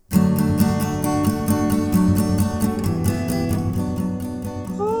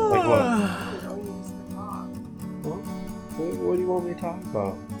want me to talk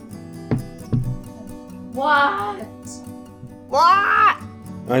about? What? What?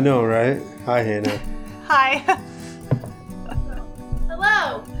 I know, right? Hi, Hannah. Hi.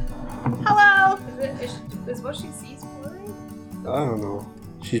 Hello. Hello. Is what she sees blurry? I don't know.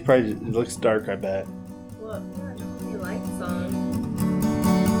 She's probably. It looks dark, I bet. What? Yeah, don't be lights on.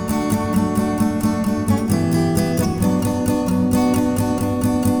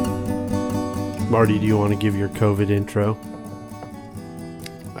 Marty, do you want to give your COVID intro?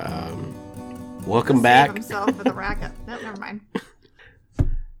 Welcome back. Save himself for the racket. No, never mind.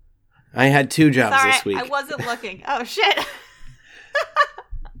 I had 2 jobs Sorry, this week. I wasn't looking. Oh shit.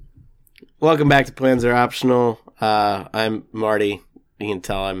 Welcome back to Plans Are Optional. I'm Marty. You can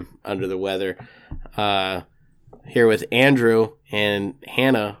tell I'm under the weather. Here with Andrew and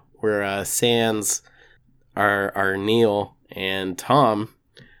Hannah. We're Sans, our Neil, and Tom.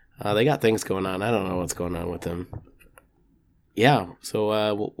 They got things going on. I don't know what's going on with them. Yeah,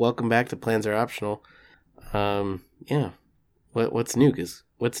 so welcome back to Plans Are Optional. Yeah, what's new?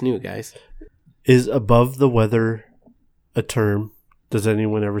 What's new, guys? Is above the weather a term? Does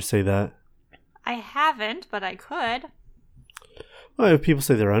anyone ever say that? I haven't, but I could. Well, if people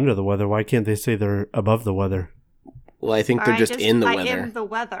say they're under the weather, why can't they say they're above the weather? Well, I think they're just in the weather. I am the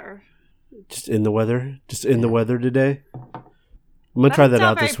weather. Just in the weather? Just in the weather today? I'm going to try that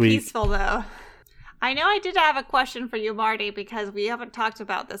out this week. Peaceful, though. I know I did have a question for you, Marty, because we haven't talked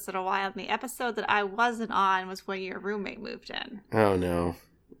about this in a while. And the episode that I wasn't on was when your roommate moved in. Oh, no.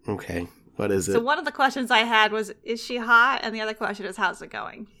 Okay. What is it? So one of the questions I had was, is she hot? And the other question is, how's it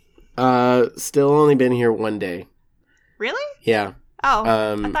going? Still only been here 1 day. Really? Yeah. Oh,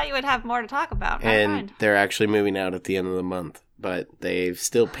 I thought you would have more to talk about. Never mind. They're actually moving out at the end of the month, but they've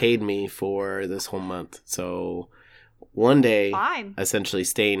still paid me for this whole month. So 1 day, Fine. Essentially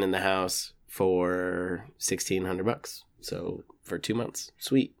staying in the house for $1,600. So for 2 months,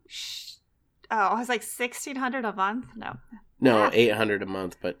 sweet. Oh, I was like $1,600 a month. No, $800 a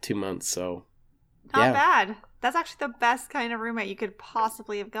month, but 2 months. So not bad. That's actually the best kind of roommate you could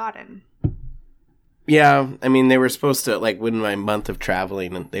possibly have gotten. Yeah, I mean, they were supposed to, like, with my month of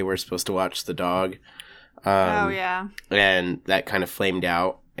traveling, they were supposed to watch the dog. Oh, yeah. And that kind of flamed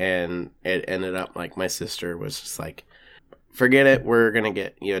out, and it ended up, like, my sister was just like, forget it, we're going to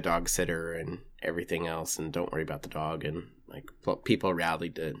get you a dog sitter and everything else, and don't worry about the dog. And, like, people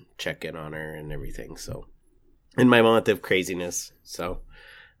rallied to check in on her and everything, so. In my month of craziness, so,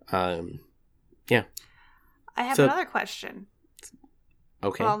 yeah. I have another question.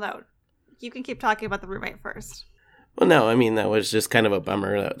 Okay. Well, no. You can keep talking about the roommate first. Well, no, I mean, that was just kind of a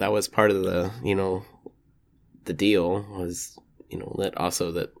bummer. That was part of the, the deal was,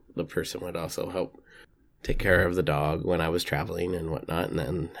 that the person would also help take care of the dog when I was traveling and whatnot, and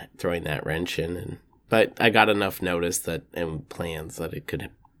then throwing that wrench in. But I got enough notice and plans that it could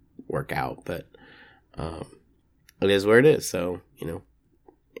work out, but it is where it is, so, All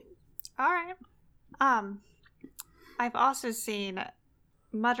right. I've also seen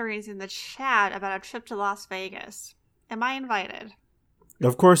mutterings in the chat about a trip to Las Vegas. Am I invited?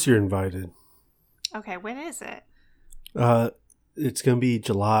 Of course you're invited. Okay, when is it? It's going to be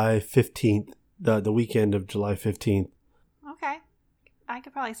July 15th, the weekend of July 15th. Okay. I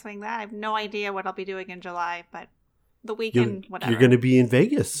could probably swing that. I have no idea what I'll be doing in July, but the weekend, whatever. You're going to be in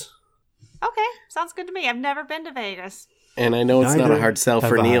Vegas. Okay, sounds good to me. I've never been to Vegas. And I know it's not a hard sell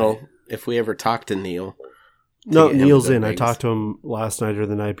for Neil. If we ever talk to Neil. No, Neil's in. I talked to him last night or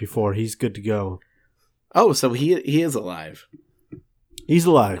the night before. He's good to go. Oh, so he is alive. He's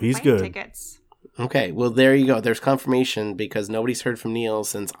alive. He's good. Tickets. Okay, well, there you go. There's confirmation because nobody's heard from Neil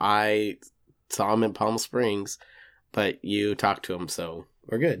since I saw him in Palm Springs, but you talked to him, so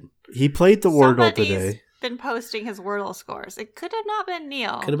we're good. He played the Wordle today. Been posting his Wordle scores. It could have not been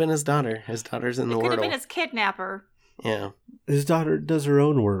Neil. Could have been his daughter. His daughter's in the Wordle. It could have been his kidnapper. Yeah. His daughter does her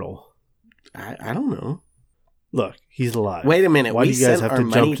own Wordle. I don't know. Look, he's alive. Wait a minute. Why do you guys have to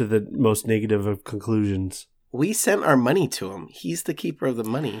jump to the most negative of conclusions? We sent our money to him. He's the keeper of the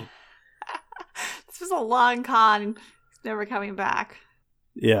money. This was a long con. He's never coming back.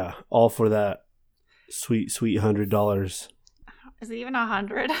 Yeah, all for that sweet $100. Is it even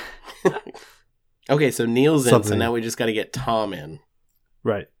 100? Okay, so Neil's in, so now we just got to get Tom in.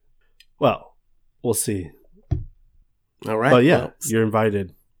 Right. Well, we'll see. All right. But yeah, you're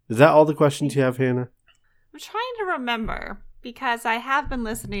invited. Is that all the questions you have, Hannah? I'm trying to remember because I have been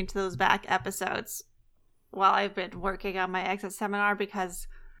listening to those back episodes while I've been working on my exit seminar because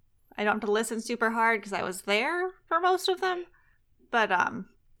I don't have to listen super hard because I was there for most of them. But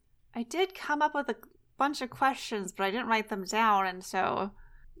I did come up with a bunch of questions, but I didn't write them down, and so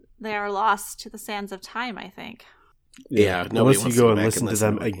they are lost to the sands of time, I think. Yeah, nobody unless you wants go to and go back listen and to listen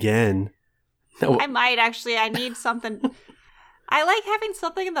them to it. again. No, I might actually. I need something. I like having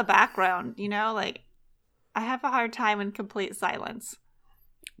something in the background, you know? Like, I have a hard time in complete silence.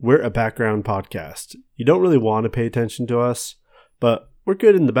 We're a background podcast. You don't really want to pay attention to us, but we're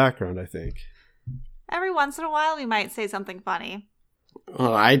good in the background, I think. Every once in a while, we might say something funny.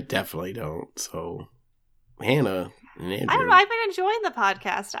 well, I definitely don't. So, Hannah and Andrew. I don't know. I've been enjoying the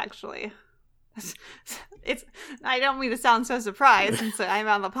podcast, actually. It's. I don't mean to sound so surprised since I'm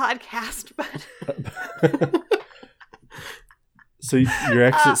on the podcast, but So your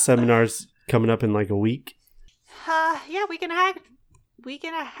exit seminar's coming up in like a week? yeah, week and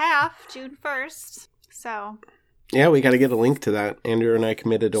a half, June 1st. So Yeah, we got to get a link to that. Andrew and I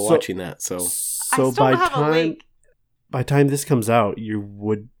committed to So- watching that. So, I So still don't have a link. by time this comes out, you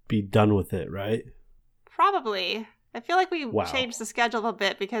would be done with it, right? Probably. I feel like we Wow. changed the schedule a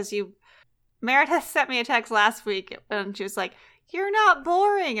bit because Meredith sent me a text last week and she was like, "You're not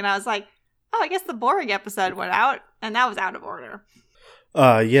boring," and I was like, "Oh, I guess the boring episode went out," and that was out of order.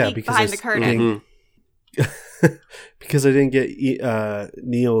 Yeah, Peek because behind the curtain. because I didn't get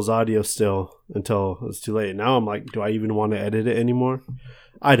Neil's audio still until it was too late. Now I'm like, do I even want to edit it anymore?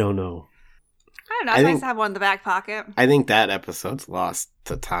 I don't know. I don't know. I It's nice think- to have one in the back pocket. I think that episode's lost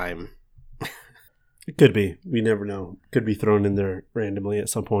to time. It could be. We never know. Could be thrown in there randomly at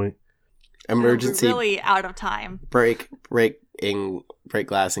some point. Emergency We're really out of time. break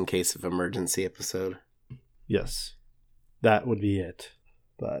glass in case of emergency episode. Yes, that would be it.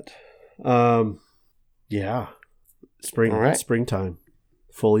 But, yeah, All right. springtime,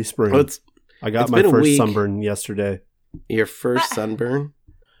 fully spring. Well, it's I got it's my been a first week. sunburn yesterday. your first sunburn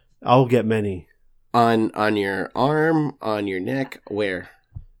I'll get many. on your arm, on your neck, where?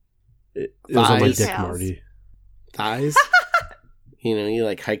 It was on my Thighs. dick, Details. Marty. Thighs? You know, you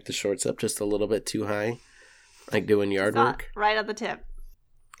like hike the shorts up just a little bit too high, like doing yard It's not work. right at the tip.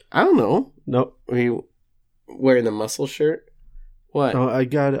 I don't know. Nope. Were you wearing the muscle shirt? What? Oh, I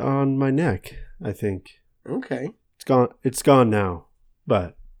got it on my neck. I think Okay. it's gone. It's gone now,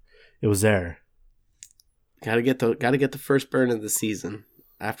 but it was there. Gotta get the first burn of the season.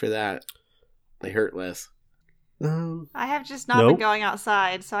 After that, they hurt less. I have just not Nope. been going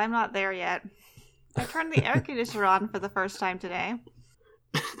outside, so I'm not there yet. I turned the air conditioner on for the first time today.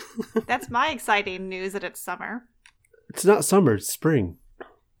 That's my exciting news that it's summer. It's not summer. It's spring.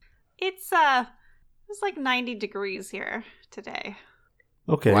 It's like 90 degrees here today.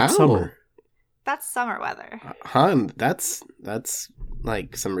 Okay, Wow. it's summer. That's summer weather. Hun, that's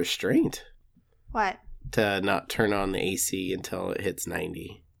like some restraint What? to not turn on the AC until it hits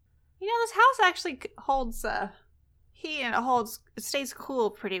 90. You know, this house actually holds heat and it stays cool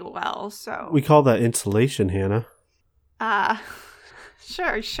pretty well. So We call that insulation, Hannah.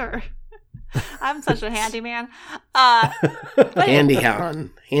 sure. I'm such a handyman. But Handy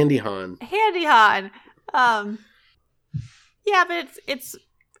Han. handy han. Yeah, but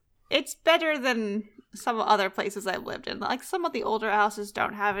it's better than some other places I've lived in. Like some of the older houses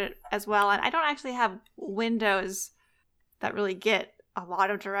don't have it as well, and I don't actually have windows that really get a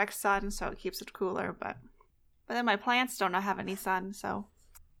lot of direct sun, so it keeps it cooler. But then my plants don't have any sun, so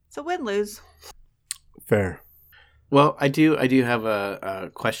it's a win-lose. Fair. Well, I do have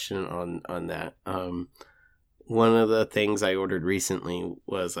a question on that. One of the things I ordered recently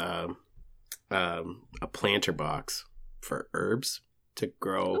was a planter box for herbs to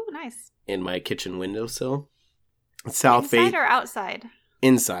grow Ooh, nice. in my kitchen windowsill. It's Inside or outside?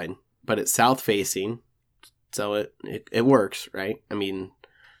 inside, but it's south facing, so it works, right? I mean,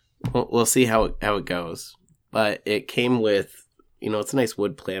 we'll see how it goes. But it came with, it's a nice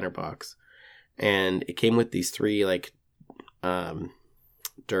wood planter box, and it came with these 3 like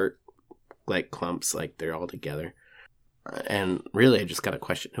dirt like clumps, like they're all together. And really, I just got a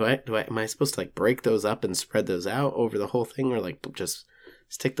question: am I supposed to like break those up and spread those out over the whole thing, or like just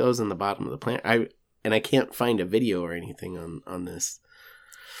stick those in the bottom of the plant? I can't find a video or anything on this.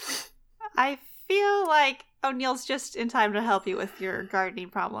 I feel like O'Neill's just in time to help you with your gardening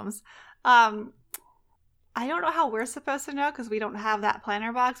problems. I don't know how we're supposed to know because we don't have that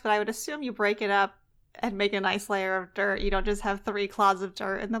planter box, but I would assume you break it up and make a nice layer of dirt. You don't just have 3 clods of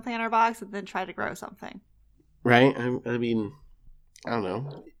dirt in the planter box and then try to grow something. Right? I mean, I don't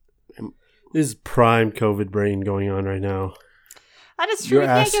know. This is prime COVID brain going on right now. That is true. You're We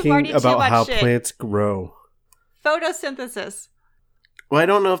can't give asking Marty too about much how shit. plants grow. Photosynthesis. Well, I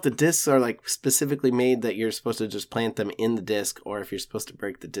don't know if the discs are like specifically made that you're supposed to just plant them in the disc, or if you're supposed to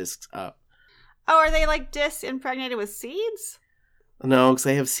break the discs up. Oh, are they like discs impregnated with seeds? No, because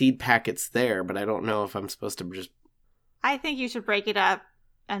I have seed packets there, but I don't know if I'm supposed to just. I think you should break it up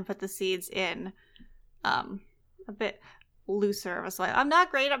and put the seeds in a bit looser of a soil. I'm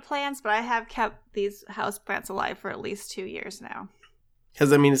not great at plants, but I have kept these house plants alive for at least 2 years now.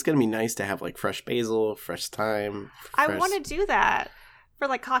 Because, I mean, it's going to be nice to have, like, fresh basil, fresh thyme. I want to do that for,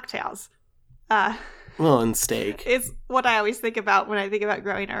 like, cocktails. Well, and steak. Is what I always think about when I think about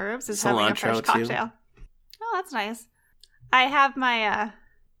growing herbs, is having a fresh Cilantro, cocktail. too. Oh, that's nice. I have my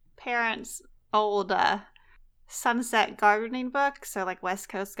parents' old sunset gardening book, so like West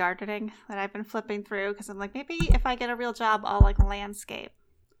Coast gardening, that I've been flipping through because I'm like, maybe if I get a real job, I'll like landscape.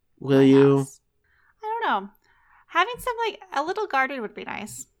 Will my you? house. I don't know. Having some like a little garden would be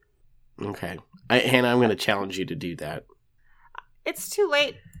nice. Okay. Hannah, I'm going to challenge you to do that. It's too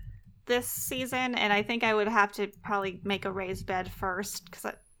late this season, and I think I would have to probably make a raised bed first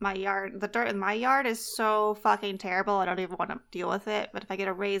because the dirt in my yard is so fucking terrible. I don't even want to deal with it. But if I get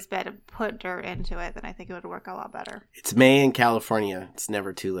a raised bed and put dirt into it, then I think it would work a lot better. It's May in California. It's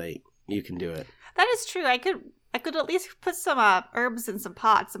never too late. You can do it. That is true. I could at least put some herbs in some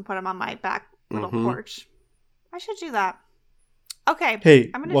pots and put them on my back little porch. I should do that. Okay. Hey,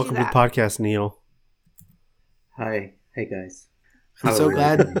 I'm gonna welcome do to the that. podcast, Neil. Hi. Hey, guys. I'm so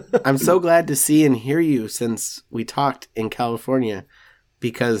glad. I'm so glad to see and hear you since we talked in California,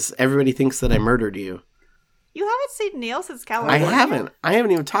 because everybody thinks that I murdered you. You haven't seen Neil since I California? haven't. I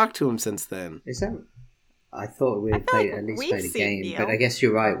haven't even talked to him since then. Is that... I thought we I had feel played, like at least we've played a seen game, Neil. but I guess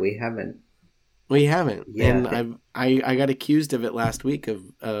you're right, we haven't. We haven't. Yeah. And I got accused of it last week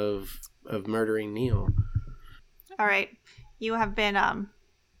of murdering Neil. All right. You have been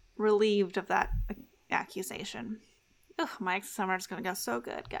relieved of that accusation. Ugh, my summer is going to go so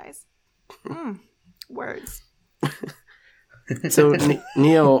good, guys. Words. So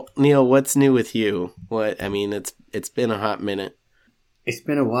Neil, what's new with you? What I mean, it's been a hot minute. It's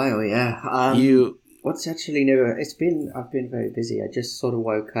been a while, yeah. What's actually new? I've been very busy. I just sort of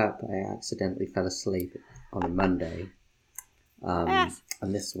woke up. I accidentally fell asleep on a Monday. Yes.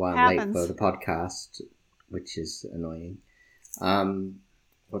 And this is why I'm Happens. late for the podcast, which is annoying.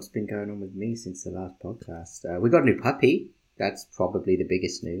 What's been going on with me since the last podcast? We got a new puppy. That's probably the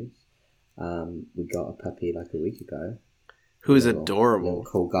biggest news. We got a puppy like a week ago. Who's Little adorable.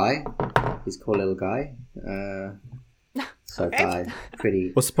 cool guy. He's a cool little guy. So Okay. far, pretty.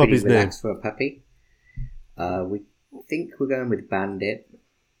 What's the pretty puppy's name? relaxed for a puppy. We think we're going with Bandit.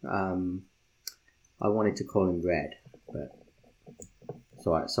 I wanted to call him Red, but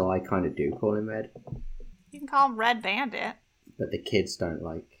so I kind of do call him Red, You can call him Red Bandit. but the kids don't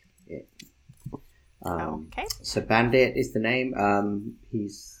like it. Okay. So Bandit is the name.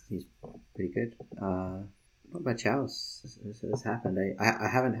 He's pretty good. Not much else has happened. I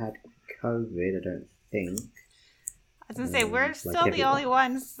haven't had COVID, I don't think. I was going to say, we're like still the everybody. only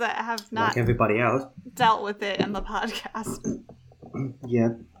ones that have not Like everybody else. dealt with it in the podcast. Yeah.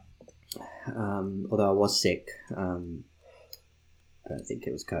 Although I was sick. I don't think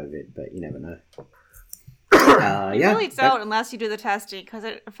it was COVID, but you never know. You Yeah. really don't unless you do the testing, because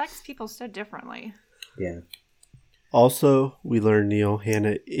it affects people so differently. Yeah. Also, we learned Neil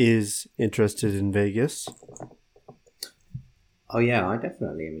Hannah is interested in Vegas. Oh yeah, I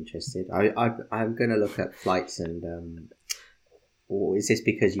definitely am interested. I'm gonna look at flights and or is this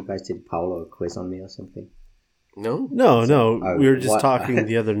because you guys did a poll or a quiz on me or something? No? No, Oh, we were just what? talking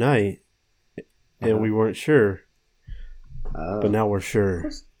the other night, and we weren't sure, Oh, but now we're of sure.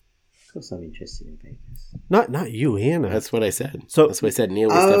 course I'm interested in Vegas. Not you, Hannah. That's what I said. So- That's what I said. Neil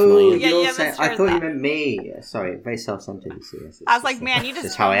was Oh, definitely in. Yeah, you're yeah, saying, misheard I thought you that. meant me. Sorry, very self-centered. You see, yes, I was like, man, you just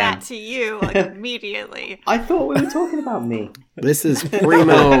that's how told I am. that to you like immediately. I thought we were talking about me. This is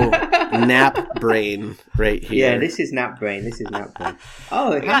primo nap brain right here. Yeah, this is nap brain.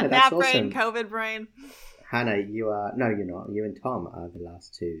 Oh, We Hannah, got that's nap awesome. brain, COVID brain. Hannah, you are... No, you're not. You and Tom are the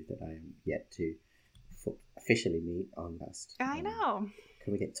last two that I am yet to officially meet on last. I know.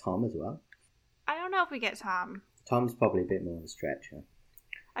 Can we get Tom as well? I don't know if we get Tom. Tom's probably a bit more of a stretch. Huh?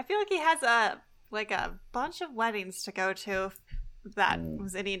 I feel like he has a bunch of weddings to go to. If that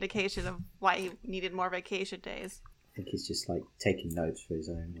was any indication of why he needed more vacation days. I think he's just like taking notes for his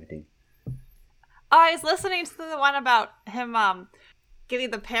own wedding. Oh, I was listening to the one about him getting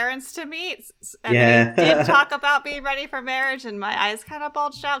the parents to meet. And Yeah. he did talk about being ready for marriage, and my eyes kind of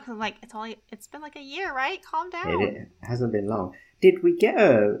bulged out because I'm like, it's been like a year, right? Calm down. It hasn't been long. Did we get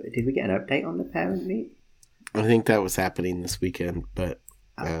an update on the parent meet? I think that was happening this weekend, but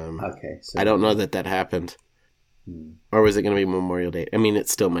Okay, so I don't know that happened. Or was it going to be Memorial Day? I mean, it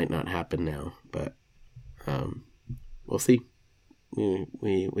still might not happen now, but we'll see.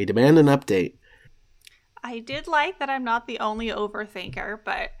 We demand an update. I did like that I'm not the only overthinker,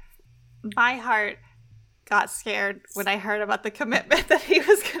 but my heart got scared when I heard about the commitment that he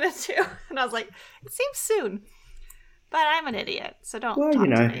was going to do. And I was like, it seems soon. But I'm an idiot, so don't Well, talk you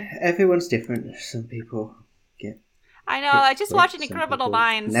know, to me. everyone's different. Some people get. I know. I just Some watched people Criminal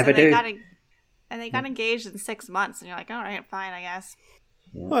Minds. never and they do. got engaged in 6 months, and you're like, all right, fine, I guess.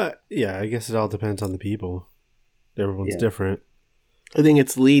 Yeah. But yeah, I guess it all depends on the people. Everyone's Yeah. different. I think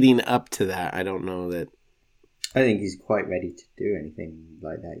it's leading up to that. I don't know that. I think he's quite ready to do anything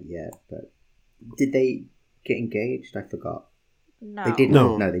like that yet. But did they get engaged? I forgot. No. They didn't.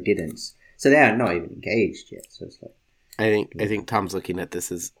 No. No, they didn't. So they are not even engaged yet. So it's like. I think Tom's looking at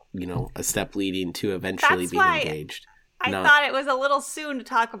this as, you know, a step leading to eventually That's being why engaged. I No. thought it was a little soon to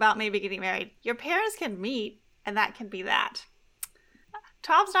talk about maybe getting married. Your parents can meet, and that can be that.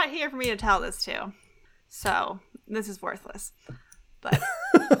 Tom's not here for me to tell this to. So, this is worthless. But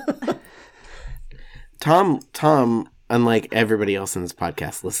Tom, unlike everybody else in this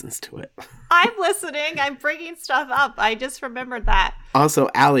podcast, listens to it. I'm listening. I'm bringing stuff up. I just remembered that. Also,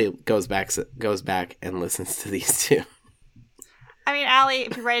 Allie goes back and listens to these two. I mean, Allie,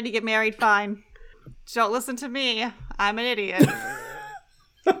 if you're ready to get married, fine. Don't listen to me. I'm an idiot.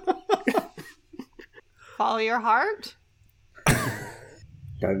 Follow your heart.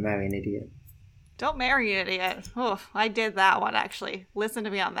 Don't marry an idiot. Don't marry an idiot. Oof, I did that one, actually. Listen to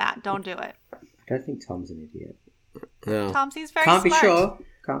me on that. Don't do it. I don't think Tom's an idiot. No. Tom seems very Can't smart. be sure.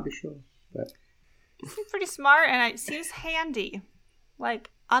 Can't be sure. But He seems pretty smart, and it seems handy. Like,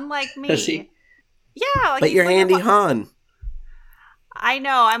 unlike me. Does he? Yeah. Like But he's you're like a Handy lo- Han. I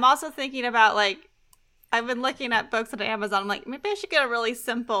know. I'm also thinking about, like, I've been looking at books on Amazon. I'm like, maybe I should get a really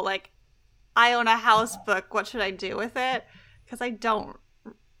simple, like, I own a house book. What should I do with it? Because I don't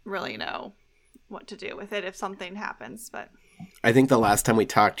really know what to do with it if something happens. But I think the last time we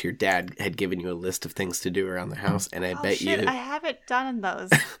talked, your dad had given you a list of things to do around the house, and I bet shit, you. I haven't done those.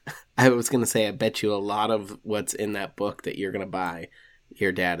 I was going to say, I bet you a lot of what's in that book that you're going to buy,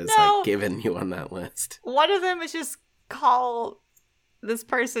 your dad is No. like giving you on that list. One of them is just call this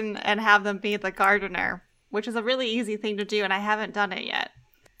person and have them be the gardener, which is a really easy thing to do, and I haven't done it yet.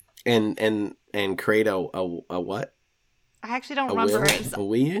 And create a what? I actually don't A remember will? it. A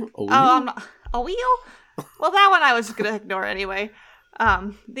wheel? A wheel? Oh, I'm not, a wheel? Well, that one I was just gonna ignore anyway.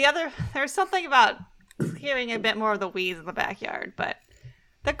 The other, there's something about clearing a bit more of the weeds in the backyard, but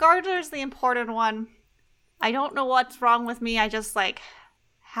the gardener's the important one. I don't know what's wrong with me. I just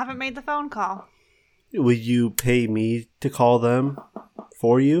haven't made the phone call. Will you pay me to call them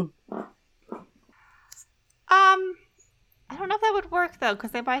for you? I don't know if that would work though,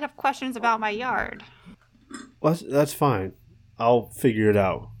 because they might have questions about my yard. Well, that's fine. I'll figure it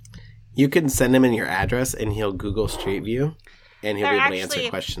out. You can send him in your address, and he'll Google Street View, and he'll They're be able to actually- answer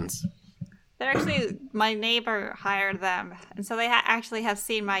questions. They're actually, my neighbor hired them, and so they actually have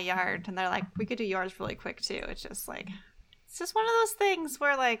seen my yard, and they're like, we could do yours really quick too. It's just one of those things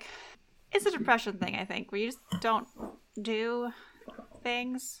where it's a depression thing, I think, where you just don't do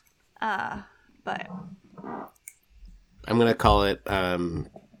things. But I'm gonna call it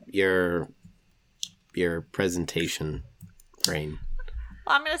your presentation brain.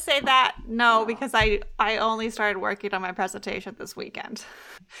 well, I'm going to say that no, because I only started working on my presentation this weekend.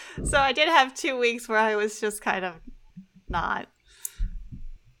 So I did have 2 weeks where I was just kind of not.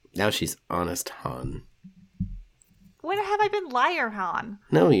 Now she's honest, Han. When have I been liar, Han?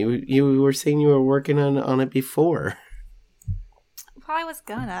 No, you were saying you were working on it before. Well, I was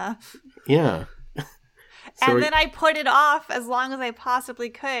gonna. Yeah. And then I put it off as long as I possibly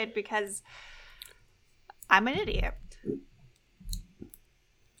could because I'm an idiot.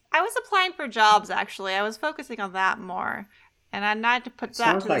 I was applying for jobs, actually. I was focusing on that more. And I had to put that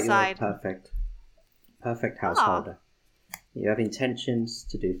sounds to the like you're side. a perfect householder. You have intentions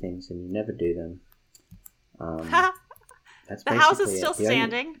to do things and you never do them. That's The house is basically still it. The only-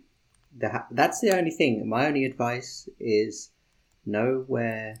 standing. That's the only thing. My only advice is know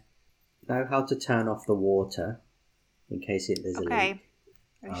how to turn off the water in case there's a Okay.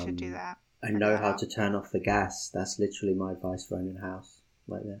 leak. I should do that. And know how to turn off the gas. That's literally my advice for owning a house,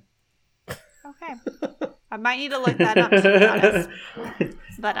 right there. Okay. I might need to look that up, to be honest.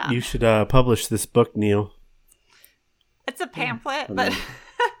 But You should publish this book, Neil. it's a pamphlet, And but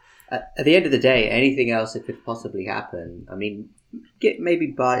then, at the end of the day, anything else that could possibly happen. I mean,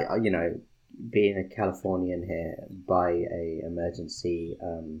 buy, being a Californian here, buy a emergency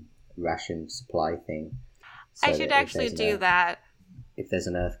ration supply thing. so I that should if actually there's do that. If there's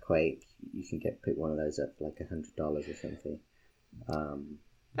an earthquake, you can pick one of those up for $100 or something.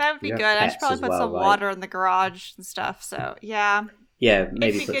 That would be You good. have I should pets probably as put well, some right? water in the garage and stuff. So, yeah. Yeah,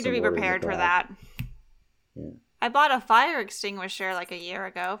 maybe It'd be put good to some be water in the prepared for garage. that. Yeah. I bought a fire extinguisher a year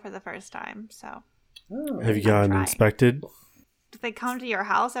ago for the first time. So, Oh, Have you gotten trying. inspected? do they come to your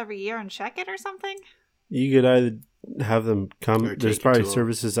house every year and check it or something? You could either have them come. Or There's take it probably to 'em.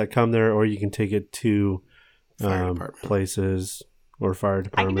 services that come there, or you can take it to Fire department. places or fire I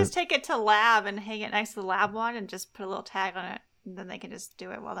department. can just take it to lab and hang it next to the lab one and just put a little tag on it. And then they can just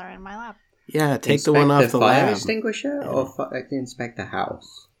do it while they're in my lab. Yeah, take the one off the fire lab. extinguisher or inspect the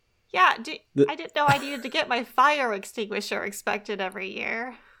house. Yeah, I didn't know I needed to get my fire extinguisher inspected every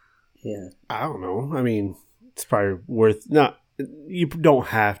year. Yeah. I don't know. I mean, it's probably worth not. You don't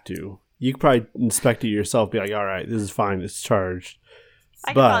have to. You could probably inspect it yourself. Be like, all right, this is fine. It's charged. I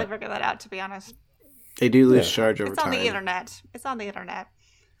could But probably figure that out, to be honest. They do lose Yeah. charge over It's on time. the internet. It's on the internet.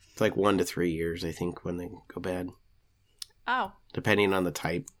 It's like 1 to 3 years, I think, when they go bad, Oh, depending on the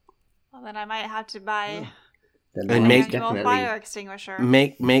type. well then I might have to buy Then And an make- annual fire extinguisher.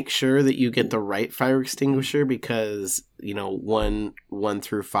 Make sure that you get the right fire extinguisher because 1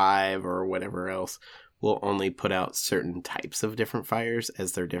 through 5 or whatever else will only put out certain types of different fires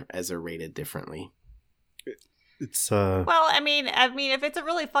as they're rated differently. it's Well, I mean, if it's a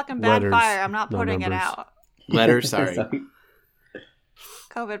really fucking bad Letters, fire, I'm not no putting it numbers. out. Letters, sorry.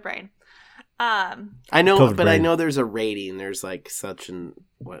 COVID brain. I know, COVID but I brain. know there's a rating. There's like such and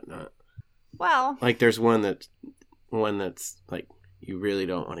whatnot. Well, Like there's one that's like you really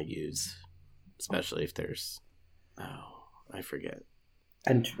don't want to use, especially if there's I forget.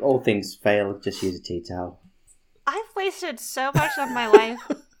 And all things fail, just use a tea towel. I've wasted so much of my life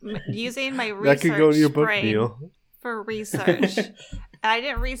using my that research could go in your book, brain Neil. for research. And I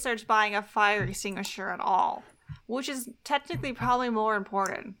didn't research buying a fire extinguisher at all, which is technically probably more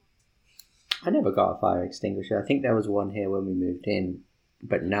important. I never got a fire extinguisher. I think there was one here when we moved in,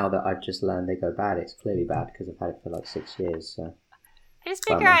 but now that I've just learned they go bad, it's clearly bad because I've had it for like 6 years. So I just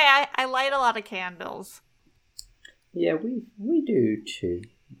figure Bummer. I light a lot of candles. yeah, we do too.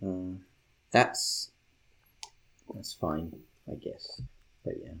 That's fine, I guess.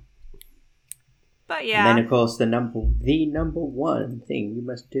 But yeah. But And yeah, then of course the number one thing you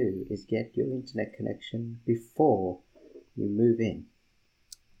must do is get your internet connection before you move in.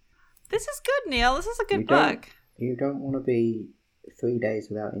 this is good, Neil. This is a good You don't- book. You don't want to be 3 days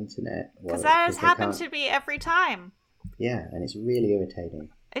without internet. Because that has they happened can't- to me every time. Yeah, and it's really irritating.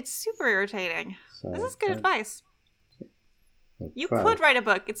 It's super irritating. So This is good don't- advice. don't You try. could write a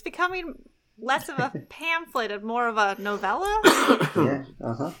book. It's becoming less of a pamphlet and more of a novella. Yeah,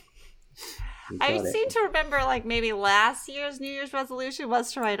 uh-huh. You I got it. seem to remember, like, maybe last year's New Year's resolution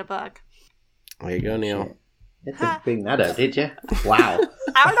was to write a book. There you go, Neil. You had to bring that up, did you? Wow.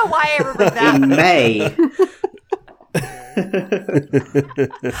 I don't know why I remember In that. May.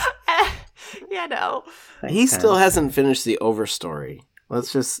 Yeah, no. He still hasn't finished the Overstory.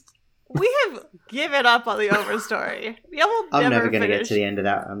 Let's just We have given up on the Overstory. Neil will I'm never going to get to the end of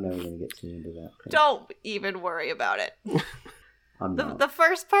that. I'm never going to get to the end of that. Don't even worry about it. I'm not. The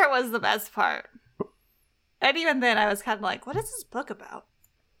first part was the best part. And even then, I was kind of like, what is this book about?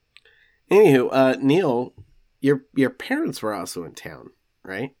 Anywho, Neil, your parents were also in town,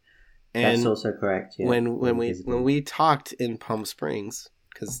 right? And That's also correct. Yeah. when visited. we talked in Palm Springs,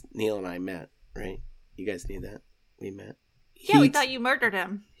 because Neil and I met, right? You guys knew that we met. Yeah, we thought you murdered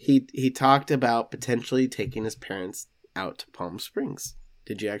him. He talked about potentially taking his parents out to Palm Springs.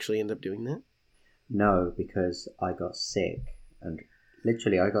 Did you actually end up doing that? No, because I got sick, and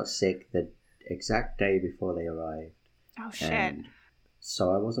literally I got sick the exact day before they arrived. Oh, shit. And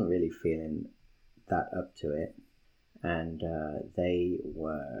so I wasn't really feeling that up to it. And they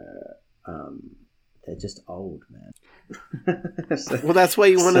were, they're just old, man. So- Well, that's why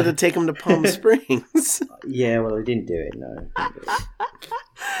you wanted to take them to Palm Springs. yeah, well, I didn't do it, no. Didn't do it.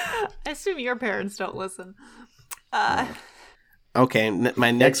 I assume your parents don't listen. Okay, my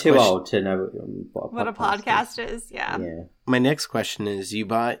They're next too question. old to know What a podcast is, yeah. Yeah. My next question is: you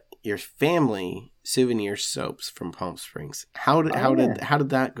bought your family souvenir soaps from Palm Springs. How did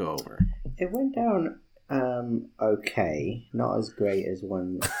that go over? It went down okay, not as great as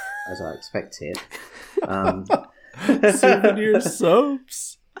as I expected. Souvenir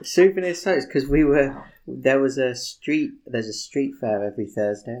soaps. Souvenir soaps, because there's a street fair every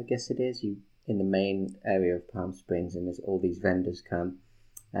Thursday, I guess it is, in the main area of Palm Springs, and there's all these vendors come,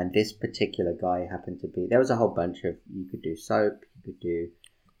 and this particular guy happened to be, there was a whole bunch of, you could do soap,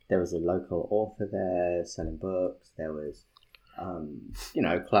 there was a local author there selling books, there was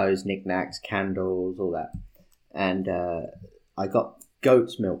clothes, knickknacks, candles, all that. And I got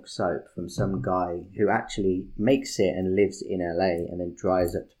goat's milk soap from some guy who actually makes it and lives in LA and then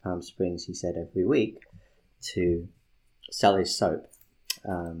drives up to Palm Springs, he said, every week to sell his soap.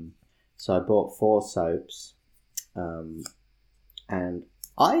 So I bought 4 soaps, and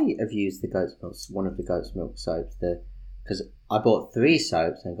I have used one of the goat's milk soaps, the because I bought 3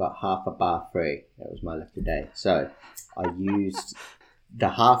 soaps and got half a bar free. That was my lucky day. So I used the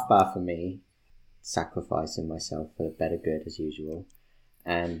half bar for me, sacrificing myself for the better good as usual.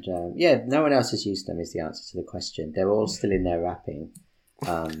 And no one else has used them is the answer to the question. They're all still in their wrapping.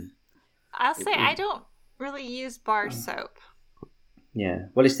 I'll say I don't really use bar soap. Yeah.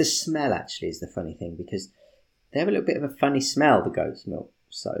 Well, it's the smell actually is the funny thing, because they have a little bit of a funny smell, the goat's milk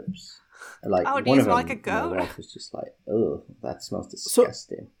soaps. Like, Oh, do one you of smell them, like a goat? my wife was just like, "Oh, that smells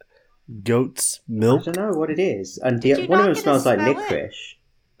disgusting." Goat's I milk. don't know what it is. And Did you one of not them get to smells like smell it? licorice.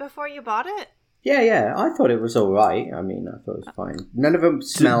 Before you bought it? Yeah. I thought it was all right. I mean, I thought it was fine. None of them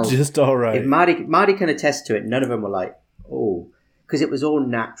smelled. Just all right. If Marty can attest to it, none of them were like, oh, because it was all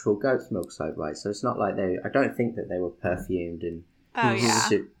natural goat's milk soap, right? So it's not like I don't think that they were perfumed and. Oh, yeah.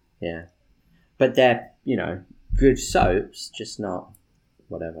 Yeah. But they're, good soaps, just not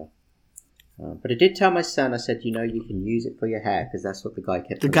whatever. But I did tell my son, I said, you can use it for your hair, because that's what the guy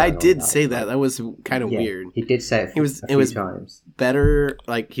kept. The guy going on did about. say that. That was kind of weird. He did say it. It few was times. better.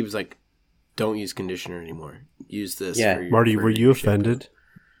 Like, he was like, "Don't use conditioner anymore. Use this." Yeah. for your, Marty, for were your you shampoo." offended?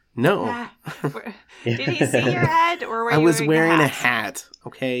 No, Ah, did he see your head, or were I you was wearing a a hat.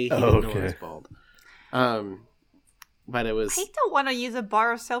 Okay, he Oh, didn't know I okay. was bald. But it was. I don't want to use a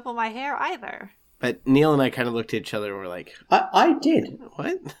bar of soap on my hair either. But Neil and I kind of looked at each other and were like, I did.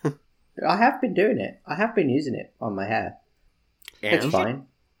 "What?" I have been doing it. I have been using it on my hair. It's And fine.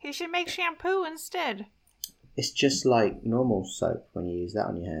 You should make shampoo instead. It's just like normal soap when you use that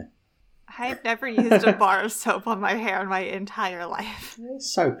on your hair. I've never used a bar of soap on my hair in my entire life.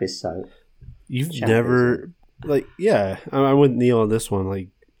 Soap is soap. You've Shampoo, never, I'm with Neil on this one. Like,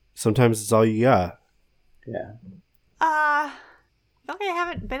 sometimes it's all you got. Yeah. I think I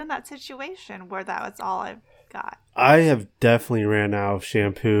haven't been in that situation where that was all I've got. I have definitely ran out of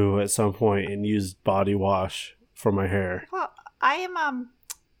shampoo at some point and used body wash for my hair. Well, I am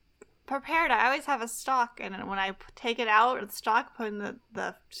prepared. I always have a stock, and when I take it out of the stock, put in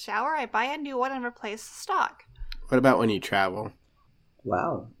the shower, I buy a new one and replace the stock. what about when you travel?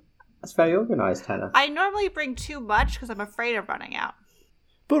 Wow. That's very organised, Hannah. I normally bring too much because I'm afraid of running out.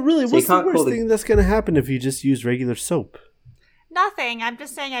 But really, So you what's the can't call worst the- thing that's going to happen if you just use regular soap? Nothing. I'm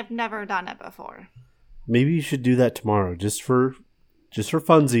just saying I've never done it before. Maybe you should do that tomorrow, just for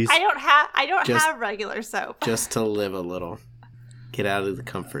funsies. I don't Just- have regular soap. Just to live a little, get out of the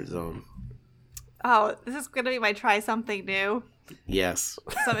comfort zone. Oh, this is gonna be my try something new, Yes,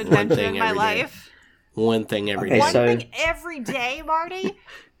 some One adventure thing in my every day. life. one thing every Okay, day. One so- thing every day, Marty.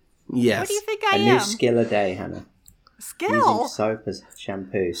 Yes, What do you think I A new am? skill a day, Hannah. Skill. Using soap as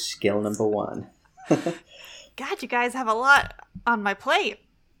shampoo. Skill number 1. God, you guys have a lot on my plate.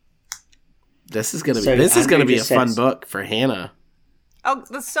 this is gonna be So Andrew a just fun said- book for Hannah. Oh,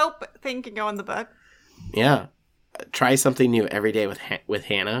 the soap thing can go in the book. Yeah, try something new every day with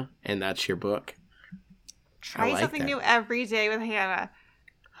Hannah, and that's your book. Try like something that. new every day with Hannah.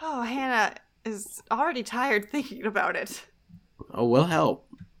 Oh, Hannah is already tired thinking about it. Oh, we'll help.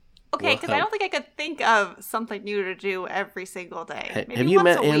 Okay, We'll because I don't help. think I could think of something new to do every single day. Maybe Have you once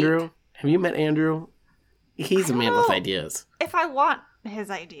met a week. Andrew? Have you met Andrew? He's a I man don't with know. ideas. If I want his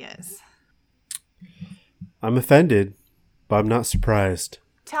ideas, I'm offended, but I'm not surprised.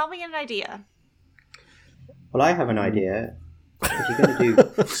 tell me an idea. Well, I have an idea. If you're going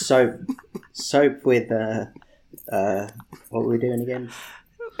to do soap with, what were we doing again?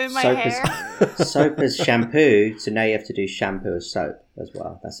 In my soap hair. Soap as shampoo, so now you have to do shampoo as soap as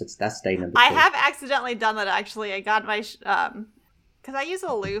well. That's day number 2. I have accidentally done that actually. I got my because I use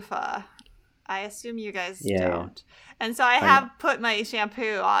a loofah. I assume you guys Yeah. don't. And so I have put my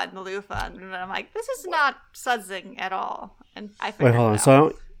shampoo on the loofah, and I'm like, this is not sudsing at all. And I Wait, figured hold on. it out.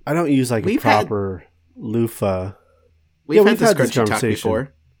 So I don't use like a We've had- proper loofah. We've Yeah, had we've this had this scrunchy talk conversation.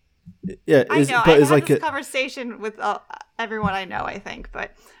 before. Yeah, I know. but I is had like this a conversation with everyone I know, I think,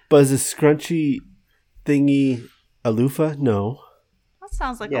 but but is a scrunchy thingy a loofah? No. that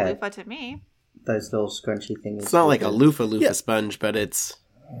sounds like Yeah. a loofah to me. Those little scrunchy things. It's not like a loofah Yeah. sponge, but it's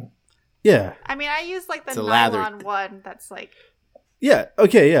Yeah. I mean, I use like the It's a lather. nylon one that's like, Yeah.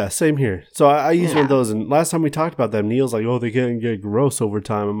 Okay. Yeah. Same here. So I use one Yeah. of those, and last time we talked about them, Neil's like, "Oh, they can get gross over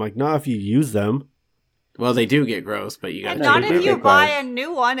time." I'm like, "Nah, if you use them." well, they do get gross, but you got and No, not they if do you get buy gross. a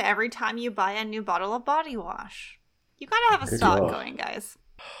new one every time you buy a new bottle of body wash. You gotta have a Good stock Lord. going, guys.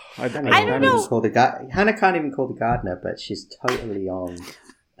 I Hannah, I don't know. Hannah can't even call the gardener, but she's totally on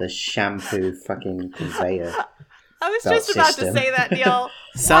the shampoo fucking conveyor. I was That just about system. to say that, Neil.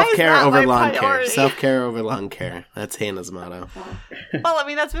 self care Why is that over my lawn care. priority? Self care over lawn care. That's Hannah's motto. Well, I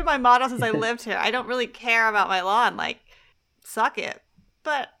mean, that's been my motto since I lived here. I don't really care about my lawn. Like, suck it.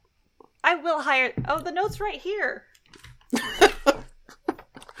 But I will hire. Oh, the note's right here.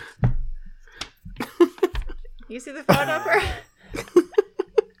 You see the phone number?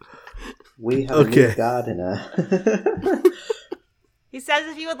 We have a Okay. new gardener. He says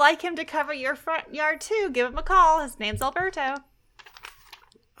if you would like him to cover your front yard too, give him a call. His name's Alberto.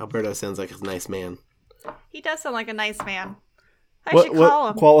 Alberto sounds like a nice man. He does sound like a nice man. I What should call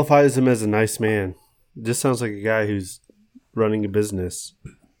what him. qualifies him as a nice man? Just sounds like a guy who's running a business.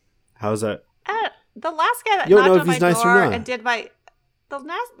 How's that? The last guy that You don't know knocked if on my he's nice or door not. and did my the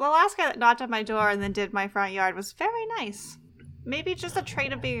last guy that knocked on my door and then did my front yard was very nice. Maybe just a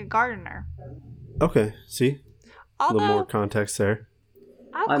trait of being a gardener. Okay, see, a little more Although context there.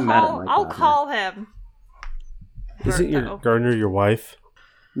 I'm mad at my I'll gardener. call him. Isn't your Berto. gardener your wife?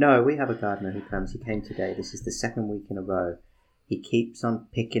 No, we have a gardener who comes. He came today. This is the second week in a row. He keeps on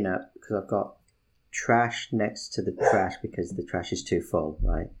picking up because I've got trash next to the trash because the trash is too full,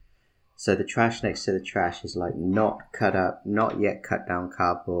 right? So the trash next to the trash is like not cut up, not yet cut down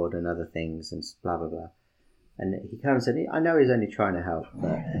cardboard and other things and blah, blah, blah. And he comes and I know he's only trying to help,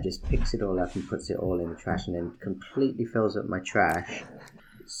 but he just picks it all up and puts it all in the trash and then completely fills up my trash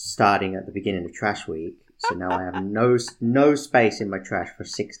starting at the beginning of trash week. So now I have no space in my trash for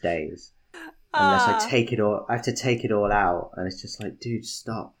 6 days. Unless I take it all, I have to take it all out. And it's just like, dude,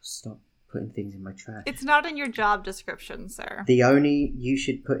 stop putting things in my trash. It's not in your job description, sir. You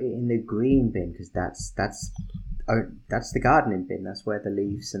should put it in the green bin because that's the gardening bin. That's where the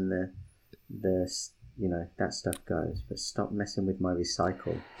leaves and the that stuff goes. But stop messing with my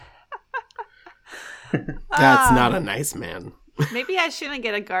recycle. That's not a nice man. Maybe I shouldn't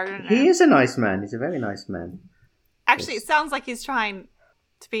get a gardener. He is a nice man. He's a very nice man. Actually, it sounds like he's trying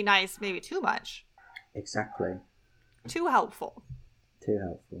to be nice, maybe too much. Exactly. Too helpful. Too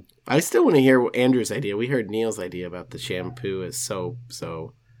helpful. I still want to hear Andrew's idea. We heard Neil's idea about the shampoo as soap.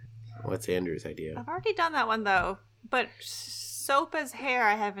 So, what's Andrew's idea? I've already done that one, though. But soap as hair,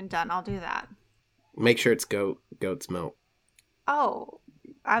 I haven't done. I'll do that. Make sure it's goat's milk. Oh,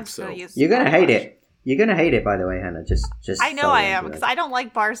 I'm just So- going to use... You're gonna body hate wash. it. You're gonna hate it, by the way, Hannah. Just. I know I am, because I don't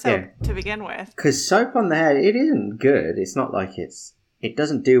like bar soap to begin with. Because soap on the hair, it isn't good. It's not like it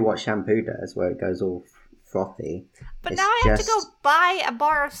doesn't do what shampoo does, where it goes all frothy. But It's now I have to go just- buy a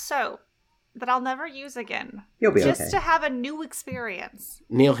bar of soap that I'll never use again. You'll be Just okay. to have a new experience.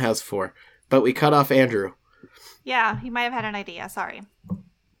 Neil has 4, but we cut off Andrew. Yeah, he might have had an idea. Sorry.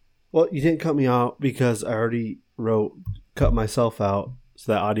 Well, you didn't cut me out because I already cut myself out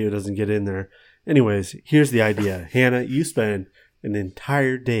so that audio doesn't get in there. Anyways, here's the idea. Hannah, you spend an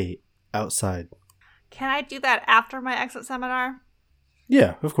entire day outside. Can I do that after my exit seminar?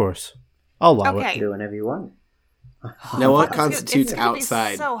 Yeah, of course. I'll allow Okay. it. Do whenever you want. Now, what It's gonna- constitutes it's gonna be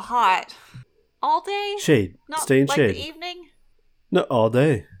outside? so hot. All day? Shade. Not Stay in like shade. the evening? No, all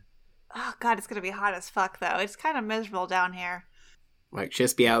day. Oh, God, it's going to be hot as fuck, though. It's kind of miserable down here. Like,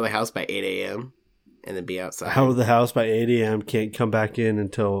 just be out of the house by 8 a.m. and then be outside. Out of the house by 8 a.m. Can't come back in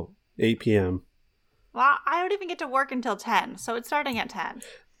until 8 p.m. Well, I don't even get to work until 10, so it's starting at 10.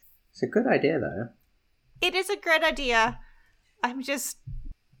 It's a good idea, though. It is a great idea. I'm just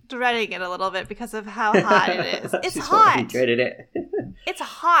dreading it a little bit because of how hot it is. It's She's already hot. dreaded it. It's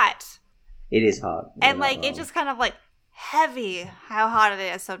hot. It is hot. And, You're not like, wrong. it's just kind of, like, heavy how hot it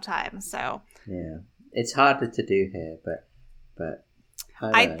is sometimes, so... Yeah, it's harder to do here, but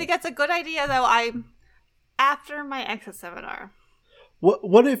I don't know. think that's a good idea, though. After my exit seminar.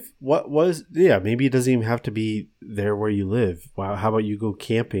 Maybe it doesn't even have to be there where you live. Wow, how about you go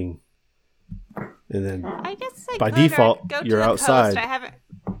camping? And then I guess I By could, or default, go to you're the outside. Coast.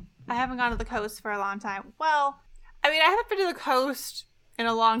 I haven't gone to the coast for a long time. Well, I mean, I haven't been to the coast in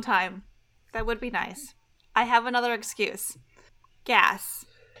a long time. That would be nice. I have another excuse. Gas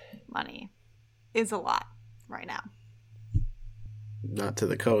money is a lot right now. Not to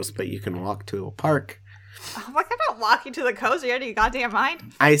the coast, but you can walk to a park. I'm like, I'm not walking to the coast. Are you out of your goddamn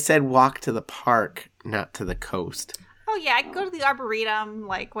mind? I said walk to the park, not to the coast. Oh, yeah, I can go to the Arboretum,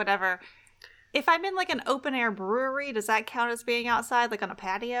 like, whatever. If I'm in, like, an open-air brewery, does that count as being outside, like, on a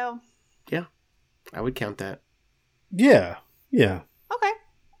patio? Yeah, I would count that. yeah. Okay.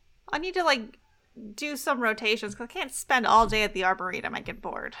 I need to, like, do some rotations, because I can't spend all day at the Arboretum. I get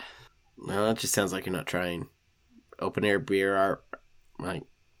bored. No, that just sounds like you're not trying. Open air beer art, like,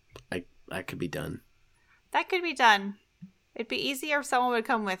 I could be done. That could be done. It'd be easier if someone would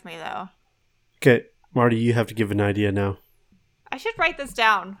come with me, though. Okay, Marty, you have to give an idea now. I should write this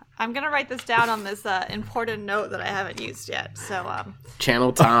down. I'm going to write this down on this important note that I haven't used yet. So,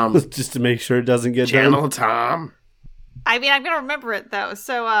 Channel Tom. Just to make sure it doesn't get Channel done. Tom. I mean, I'm going to remember it, though.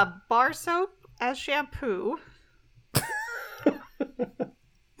 So, bar soap as shampoo.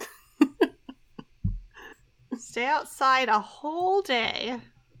 Stay outside a whole day.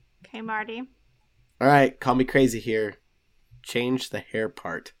 Okay, Marty. All right, call me crazy here. Change the hair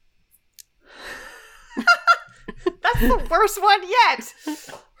part. That's the worst one yet.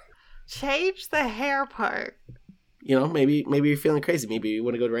 Change the hair part. You know, maybe you're feeling crazy. Maybe you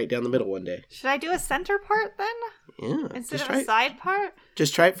want to go right down the middle one day. Should I do a center part then? Yeah. Instead just of a side part?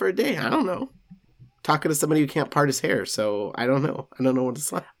 Just try it for a day. I don't know. Talking to somebody who can't part his hair, so I don't know. I don't know what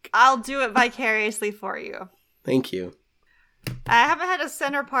it's like. I'll do it vicariously for you. Thank you. I haven't had a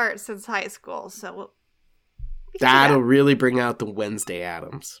center part since high school, so we can do That'll that. really bring out the Wednesday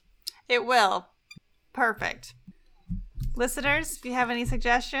Addams. It will. Perfect. Listeners, if you have any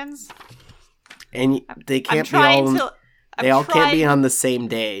suggestions, And they I'm can't be trying all. to. I'm They all can't be trying- on the same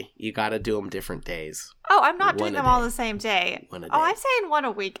day. You got to do them different days. Oh, I'm not One doing a them all day. the same day. One a Oh, day. I'm saying one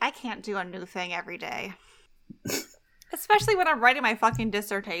a week. I can't do a new thing every day. Especially when I'm writing my fucking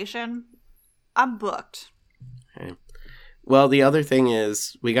dissertation. I'm booked. Okay. Well, the other thing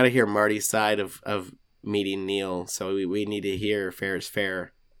is we got to hear Marty's side of meeting Neil. So we need to hear Fair is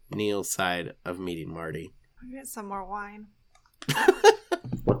Fair, Neil's side of meeting Marty. I'll get some more wine.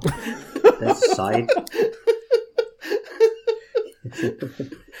 What? The side.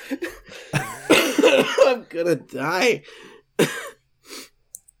 I'm gonna die.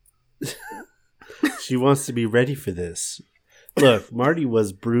 She wants to be ready for this. Look, Marty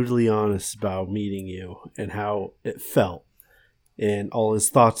was brutally honest about meeting you and how it felt and all his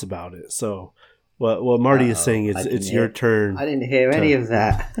thoughts about it. So what Marty is saying is I didn't it's your hear- turn. I didn't hear any of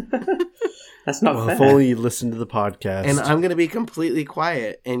that. That's not Well, fair. if only you listened to the podcast. And I'm gonna be completely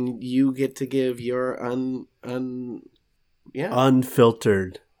quiet, and you get to give your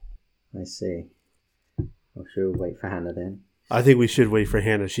Unfiltered. I see. Well, sure, we'll wait for Hannah then. I think we should wait for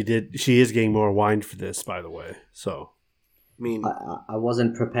Hannah. She is getting more wine for this, by the way. So I mean, I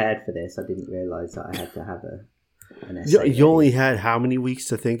wasn't prepared for this. I didn't realise that I had to have an essay. you only had how many weeks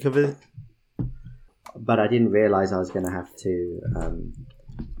to think of it? But I didn't realise I was going to have to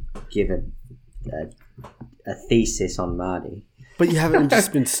give a thesis on Marty. But you haven't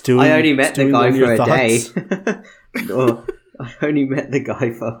just been stewing. I only met the stewing guy on for your a thoughts? day. Or, I only met the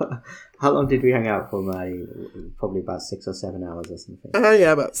guy for... How long did we hang out for, Marty? Probably about 6 or 7 hours or something.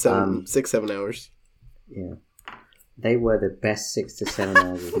 yeah, about 7 hours. Yeah. They were the best 6 to 7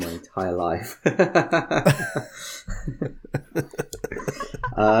 hours of my entire life.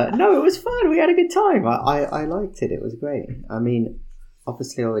 No, it was fun. We had a good time. I liked it. It was great. I mean,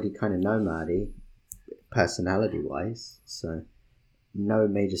 obviously I already kind of know Marty, personality-wise, so no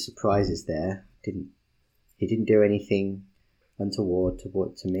major surprises there. He didn't do anything untoward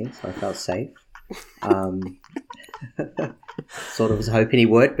to me, so I felt safe. Sort of was hoping he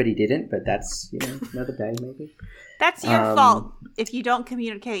would, but he didn't. But that's, another day maybe. That's your fault. If you don't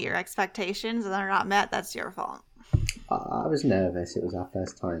communicate your expectations and they're not met, that's your fault. I was nervous. It was our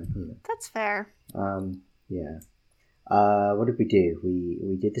first time. That's fair. Yeah. What did we do?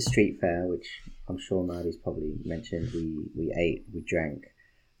 We did the street fair, which I'm sure Marty's probably mentioned. We ate, we drank.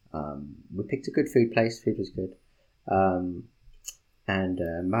 We picked a good food place. Food was good. And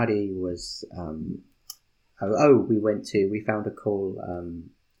Marty was. We found a cool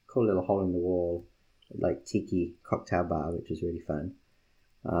little hole in the wall, like tiki cocktail bar, which was really fun.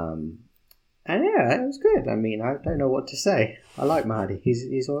 And yeah, it was good. I mean, I don't know what to say. I like Marty.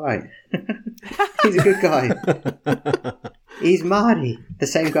 He's all right. He's a good guy. He's Marty, the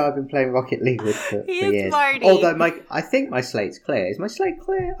same guy I've been playing Rocket League with for He is years. Marty. Although I think my slate's clear. Is my slate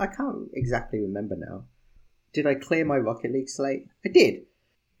clear? I can't exactly remember now. Did I clear my Rocket League slate? I did.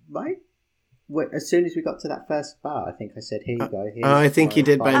 Right? As soon as we got to that first bar, I think I said, "Here you go." Here's I think you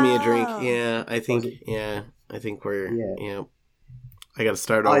did buy $5." me a drink. Oh. Yeah, I think. Was it? Yeah, I think we're. Yeah. Yeah. I got to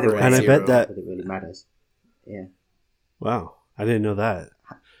start Either over. way, at And I zero. bet that- But it really matters. Yeah. Wow, I didn't know that.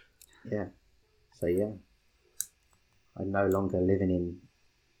 Yeah. So yeah, I'm no longer living in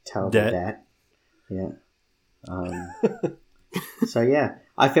terrible Debt. debt. Yeah. So yeah,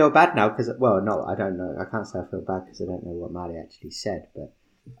 I feel bad now because no, I don't know. I can't say I feel bad because I don't know what Marty actually said. But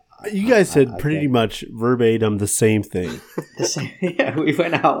You guys said I pretty get- much verbatim the same thing. yeah, we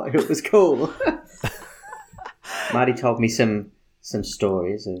went out. It was cool. Marty told me some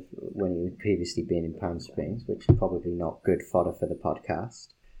stories of when he had previously been in Palm Springs, which are probably not good fodder for the podcast,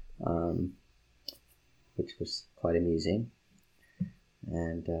 which was quite amusing.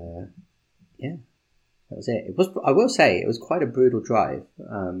 And yeah, that was it. I will say, it was quite a brutal drive.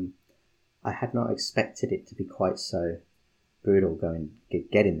 I had not expected it to be quite so brutal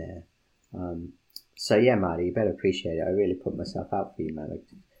getting there. So yeah, Marty, you better appreciate it. I really put myself out for you, man. Like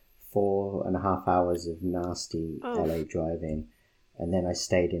 4.5 hours of nasty Oh. LA driving, and then I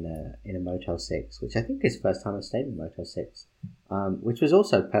stayed in a Motel 6, which I think is the first time I stayed in Motel 6, which was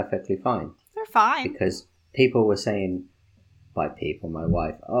also perfectly fine. They're fine. Because people were saying, by people, my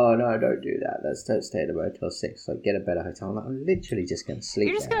wife, oh no, don't do that. Don't stay at a Motel 6. Like, get a better hotel. I'm like, I'm literally just going to sleep.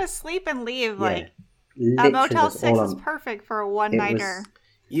 You're just there. going to sleep and leave. Yeah. Like, Literally, a Motel that's 6 all is I'm- perfect for a one-nighter.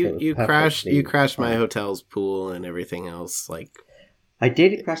 You crashed my hotel's pool and everything else. Like, I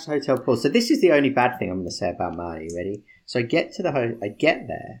did crash the hotel pool. So this is the only bad thing I'm going to say about Marty. Ready? So I get to I get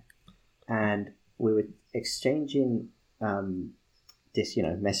there, and we were exchanging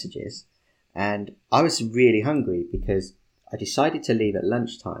messages, and I was really hungry because I decided to leave at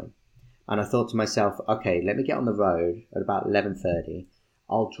lunchtime, and I thought to myself, okay, let me get on the road at about 11:30.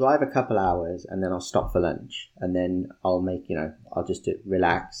 I'll drive a couple hours, and then I'll stop for lunch, and then I'll I'll just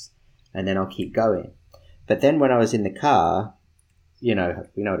relax, and then I'll keep going. But then when I was in the car, you know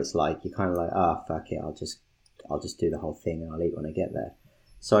what it's like. You're kind of like, oh, fuck it, I'll just do the whole thing, and I'll eat when I get there.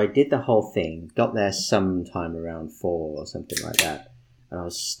 So I did the whole thing, got there sometime around 4 or something like that, and I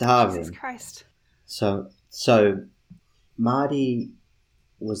was starving. Jesus Christ. So Marty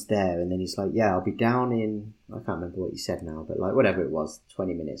was there, and then he's like, yeah, I'll be down in, I can't remember what he said now, but like whatever it was,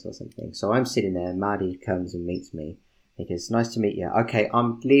 20 minutes or something. So I'm sitting there, and Marty comes and meets me. He goes, nice to meet you. Okay,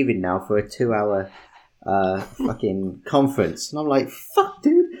 I'm leaving now for a 2-hour fucking conference. And I'm like, fuck,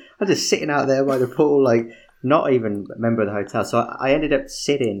 dude. I'm just sitting out there by the pool, like not even a member of the hotel. So I ended up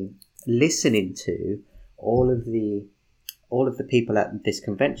listening to all of the people at this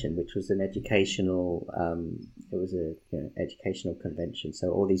convention, which was an educational educational convention.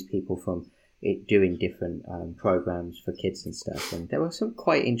 So all these people from it doing different programs for kids and stuff, and there were some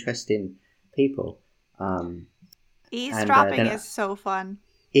quite interesting people. Eavesdropping is so fun.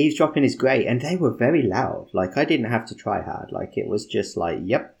 Eavesdropping is great, and they were very loud. Like, I didn't have to try hard. Like, it was just like,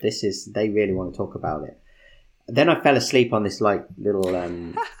 yep, they really want to talk about it. Then I fell asleep on this like little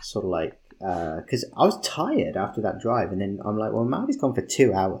sort of like because I was tired after that drive, and then I'm like, well, Marty's gone for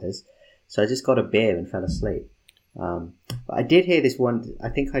 2 hours, so I just got a beer and fell asleep. But I did hear this one. I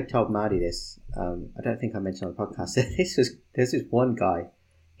think I told Marty this. I don't think I mentioned on the podcast. There's this one guy.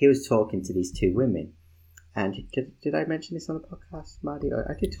 He was talking to these 2 women, and did I mention this on the podcast, Marty?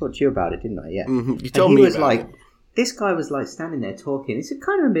 I did talk to you about it, didn't I? Yeah. you told me. This guy was like standing there talking. He's a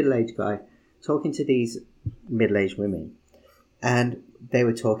kind of a middle-aged guy talking to these middle-aged women, and they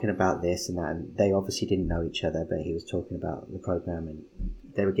were talking about this and that, and they obviously didn't know each other, but he was talking about the program, and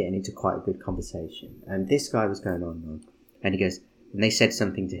they were getting into quite a good conversation. And this guy was going on, and he goes, and they said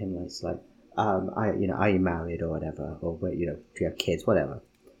something to him like, are you married or whatever, or do you have kids, whatever?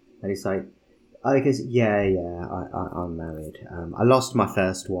 And he's like, he goes, yeah, I'm married. I lost my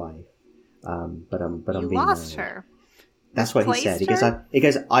first wife, but I'm You being lost married. her. That's what he said. He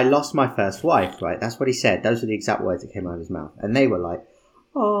goes, I lost my first wife, right? That's what he said. Those were the exact words that came out of his mouth. And they were like,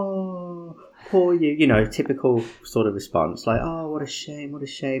 oh, poor you. Typical sort of response. Like, oh, what a shame.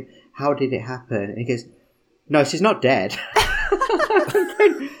 How did it happen? And he goes, no, she's not dead.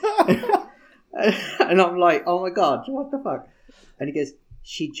 And I'm like, oh my God, what the fuck? And he goes,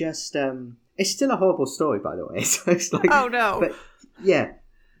 she just, it's still a horrible story, by the way. So it's like, Oh, no. But yeah.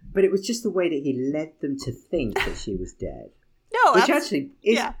 But it was just the way that he led them to think that she was dead. No, Which that's- actually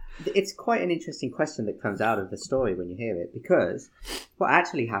is, yeah. it's quite an interesting question that comes out of the story when you hear it, because what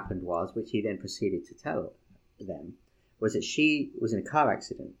actually happened was, which he then proceeded to tell them, was that she was in a car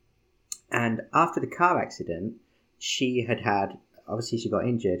accident. And after the car accident, she obviously she got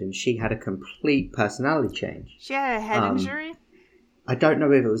injured, and she had a complete personality change. She had a head injury? I don't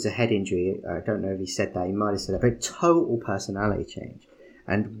know if it was a head injury. I don't know if he said that. He might have said that. But total personality change.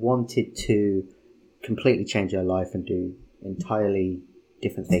 And wanted to completely change her life and do entirely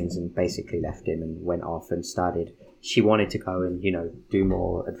different things, and basically left him and went off and she wanted to go and, do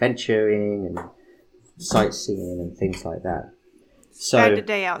more adventuring and sightseeing and things like that. Spend a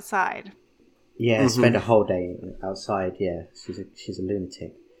day outside. Yeah, spend a whole day outside. Yeah, she's a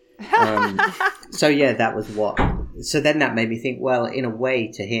lunatic. So yeah, that was what. So then that made me think, well, in a way,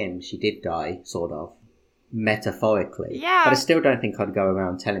 to him, she did die, sort of. Metaphorically, Yeah. but I still don't think I'd go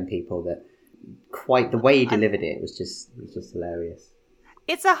around telling people that. Quite the way he delivered it was just hilarious.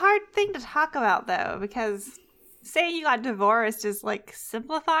 It's a hard thing to talk about, though, because saying you got divorced is like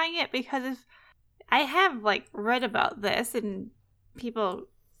simplifying it, because if I have like read about this, and people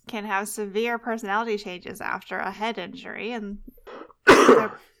can have severe personality changes after a head injury, and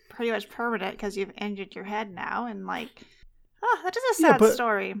they're pretty much permanent because you've injured your head now, and like, that is a sad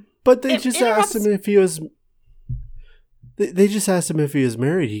story. But they It just asked him if he was. They just asked him if he was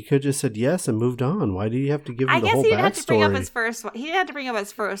married. He could have just said yes and moved on. Why do you have to give him I the guess whole he didn't have to bring up backstory? his first. He didn't have to bring up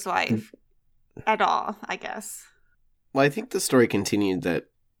his first wife at all, I guess. Well, I think the story continued that,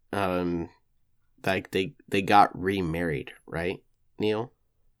 like they got remarried, right, Neil?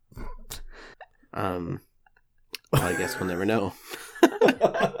 Well, I guess we'll never know.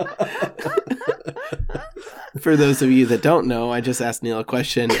 For those of you that don't know, I just asked Neil a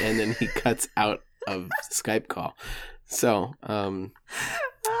question and then he cuts out of Skype call. So,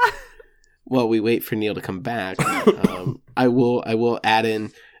 while we wait for Neil to come back, I will add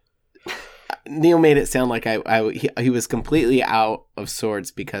in. Neil made it sound like he was completely out of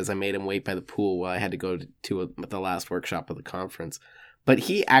sorts because I made him wait by the pool while I had to go to the last workshop of the conference. But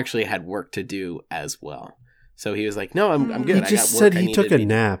he actually had work to do as well. So he was like, "No, I'm good." He just said he took a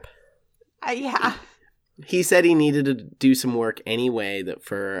nap. Yeah. He said he needed to do some work anyway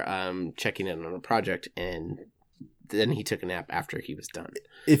for checking in on a project, and then he took a nap after he was done.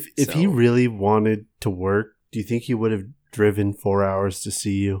 If he really wanted to work, do you think he would have driven 4 hours to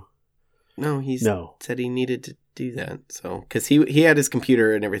see you? No, said he needed to do that. So because he had his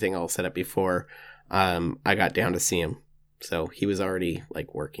computer and everything all set up before I got down to see him, so he was already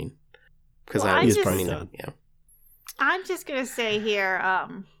like working. Because Well, I I was just- probably done. Yeah. I'm just gonna say here,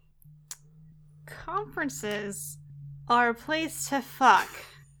 conferences are a place to fuck.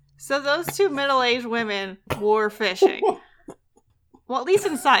 So those two middle-aged women were fishing. Well, at least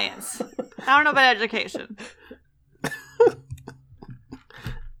in science. I don't know about education.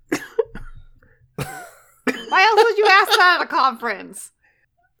 Why else would you ask that at a conference?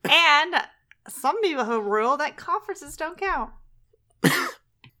 And some people who rule that conferences don't count.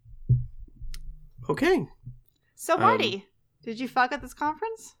 Okay. So, Marty, did you fuck at this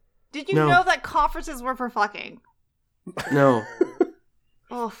conference? Did you No. know that conferences were for fucking? No.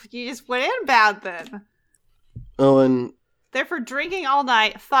 Oh, you just went in bad then. Oh, and They're for drinking all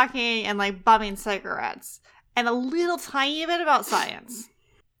night, fucking, and like bumming cigarettes. And a little tiny bit about science.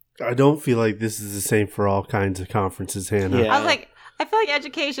 I don't feel like this is the same for all kinds of conferences, Hannah. Yeah. I was like, I feel like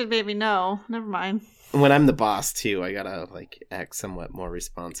education made me know. Never mind. when I'm the boss too, I gotta like act somewhat more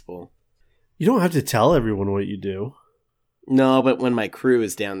responsible. You don't have to tell everyone what you do. No, but when my crew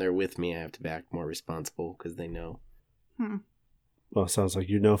is down there with me, I have to act more responsible because they know. Well, sounds like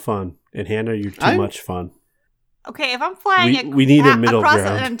you're no fun. And Hannah, you're too I'm- much fun. Okay, if I'm flying We need a middle across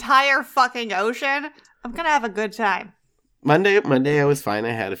ground. an entire fucking ocean, I'm gonna have a good time. Monday I was fine.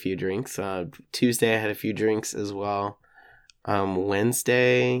 I had a few drinks. Tuesday I had a few drinks as well.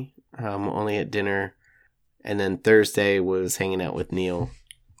 Wednesday, only at dinner, and then Thursday was hanging out with Neil.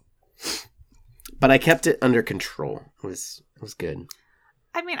 But I kept it under control. It was good.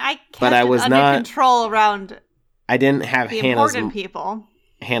 I mean, I kept But I it was under not- control around I didn't have the Hannah's important people.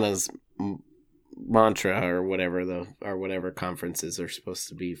 mantra or whatever conferences are supposed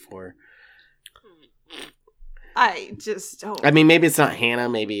to be for. I just don't. I mean, maybe it's not Hannah.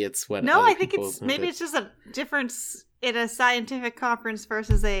 Maybe it's what. No, other I think people it's think maybe it- it's just a difference in a scientific conference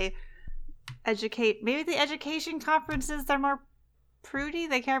versus a maybe the education conferences they're more prudy,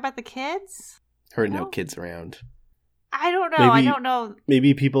 they care about the kids. Or no No. kids around. I don't know. I Maybe- don't know.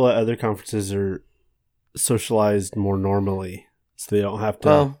 Maybe people at other conferences are socialized more normally, so they don't have to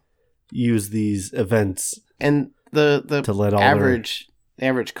Well, use these events and the to let all average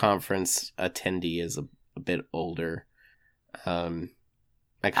conference attendee is a bit older.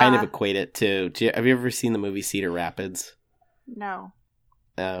 I kind of equate it to. Have you ever seen the movie Cedar Rapids? No.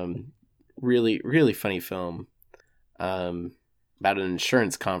 Really, really funny film. About an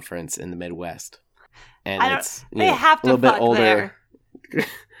insurance conference in the Midwest, and I don't- it's They have a to little bit fuck older.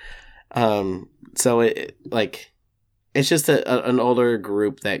 there. So it like it's just an older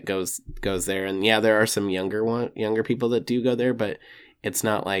group that goes there, and yeah, there are some younger people that do go there, but it's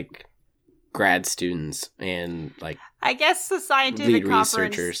not like grad students and like I guess the scientific lead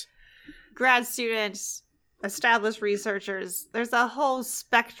conference, researchers. grad students, established researchers. There's a whole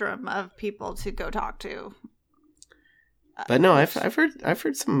spectrum of people to go talk to. But no, I've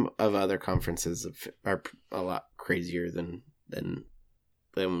heard some of other conferences are a lot crazier than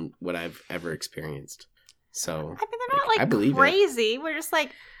what I've ever experienced. So I mean, they're not I believe like it. crazy. We're just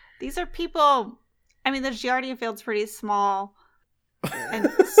like, these are people. I mean, the Giardia field's pretty small,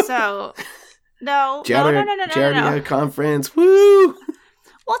 and so no. Giardia conference, woo!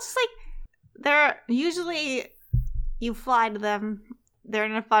 Well, it's just like they're usually you fly to them. They're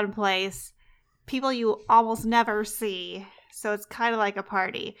in a fun place. People you almost never see, so it's kind of like a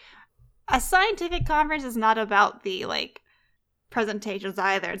party. A scientific conference is not about the like presentations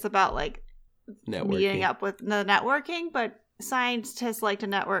either. It's about like meeting up with the networking, but scientists like to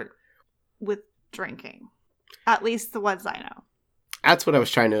network with drinking. At least the ones I know. That's what I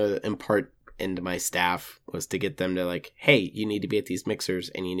was trying to impart into my staff, was to get them to like, hey, you need to be at these mixers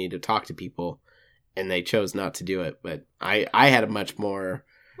and you need to talk to people and they chose not to do it. But I had a much more,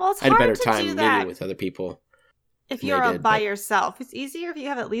 Well, it's I had a hard better to time do meeting that with other people. if they you're did, by but- yourself. It's easier if you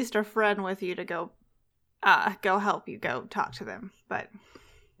have at least a friend with you to go help you go talk to them. But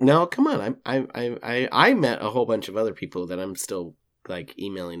No, come on. I met a whole bunch of other people that I'm still like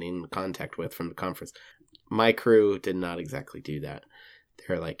emailing in contact with from the conference. My crew did not exactly do that.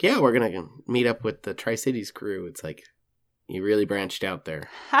 They're like, yeah, we're gonna meet up with the Tri-Cities crew. It's like you really branched out there.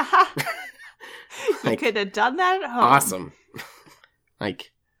 you Like, could have done that at home. awesome.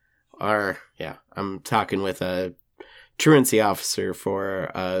 I'm talking with a truancy officer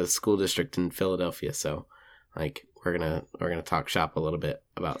for a school district in Philadelphia. So, like, we're gonna talk shop a little bit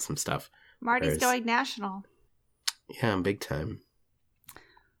about some stuff. Marty's Whereas- going national. Yeah, I'm big time.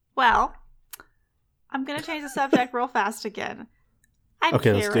 Well, I'm going to change the subject real fast again. I'm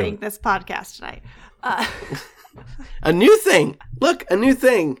Okay, let's do carrying it. this podcast tonight. A new thing. Look, a new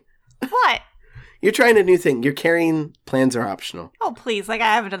thing. What? You're trying a new thing. You're carrying plans are optional. Oh, please. Like,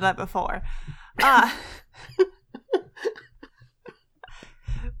 I haven't done that before.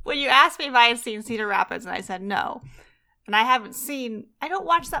 When you asked me if I had seen Cedar Rapids, and I said no. And I don't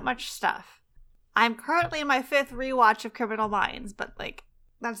watch that much stuff. I'm currently in my 5th rewatch of Criminal Minds, but, like,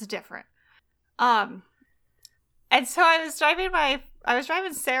 that's different. And so I was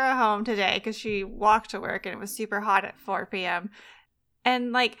driving Sarah home today because she walked to work and it was super hot at 4 p.m.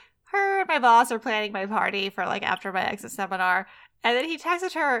 And, like, her and my boss are planning my party for, like, after my exit seminar. And then he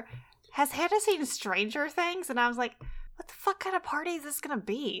texted her, has Hannah seen Stranger Things? And I was like, what the fuck kind of party is this going to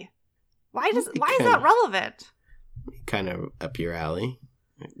be? Why is that relevant? Kind of up your alley,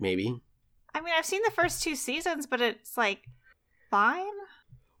 maybe. I mean, I've seen the first 2 seasons, but it's, like, fine.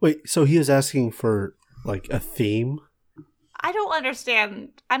 Wait, so he was asking for like a theme? I don't understand.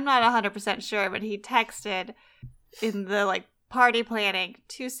 I'm not 100% sure, but he texted in the, like, party planning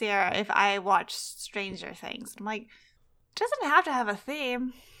to Sarah if I watched Stranger Things. I'm like, it doesn't have to have a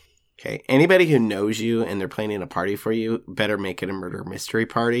theme. Okay. Anybody who knows you and they're planning a party for you better make it a murder mystery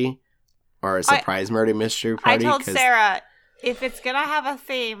party or a surprise murder mystery party. I told 'cause- Sarah, if it's going to have a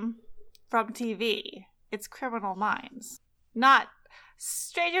theme from TV, it's Criminal Minds. Not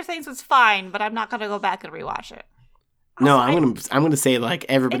Stranger Things was fine, but I'm not going to go back and rewatch it. No, Also, I'm gonna say like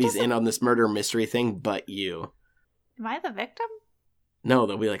everybody's doesn't- in on this murder mystery thing, but you. Am I the victim? No,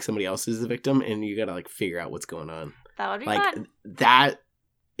 there'll be like somebody else is the victim, and you gotta like figure out what's going on. That would be Like fun. that.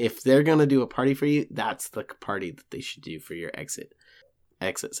 If they're gonna do a party for you, that's the party that they should do for your exit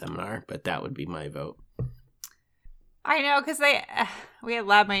seminar. But that would be my vote. I know, because we had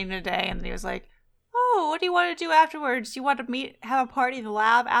lab meeting today, and he was like, oh, what do you want to do afterwards? Do you want to have a party in the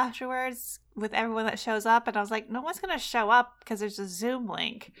lab afterwards with everyone that shows up? And I was like, no one's going to show up because there's a Zoom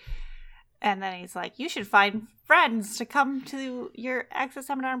link. And then he's like, you should find friends to come to your exit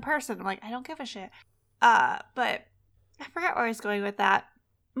seminar in person. I'm like, I don't give a shit. But I forgot where I was going with that.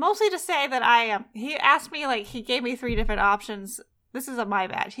 Mostly to say that he asked me, like, he gave me 3 different options. This is my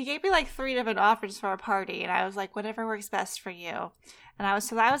bad. He gave me like 3 different offers for a party, and I was like, whatever works best for you. And I was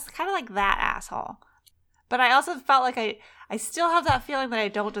kind of like that asshole. But I also felt like I still have that feeling that I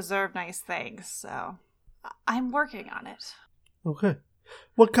don't deserve nice things. So I'm working on it. Okay.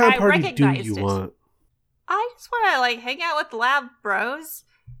 What kind I of party do recognized you it. want? I just want to like hang out with the lab bros,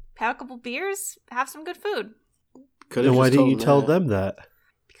 have a couple beers, have some good food. Could've And why just didn't you told tell that. them that?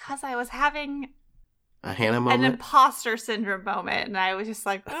 Because I was having A Hannah an moment. imposter syndrome moment, and I was just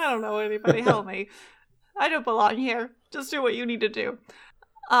like, I don't know anybody, help me. I don't belong here. Just do what you need to do.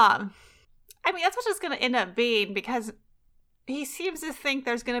 I mean, that's what it's going to end up being, because he seems to think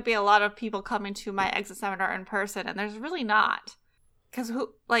there's going to be a lot of people coming to my exit seminar in person, and there's really not. Because,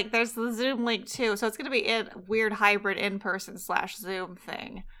 there's the Zoom link, too, so it's going to be a weird hybrid in-person / Zoom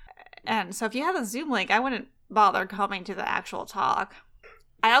thing. And so if you have the Zoom link, I wouldn't bother coming to the actual talk.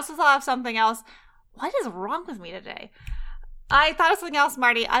 I also thought of something else. What is wrong with me today? I thought of something else,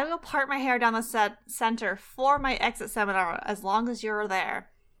 Marty. I will part my hair down the center for my exit seminar as long as you're there.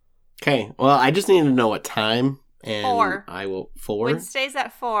 Okay. Well, I just need to know what time, and 4. I will 4. Wednesdays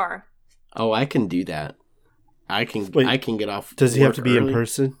at 4. Oh, I can do that. I can get off. Does he have work to be early. in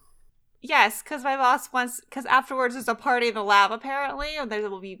person? Yes, because my boss wants... Because afterwards there's a party in the lab, apparently, and there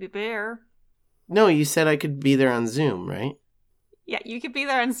will be beer. No, you said I could be there on Zoom, right? Yeah, you could be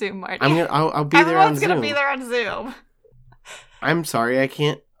there on Zoom, Marty. I'll be there on Everyone's Zoom. going to be there on Zoom. I'm sorry, I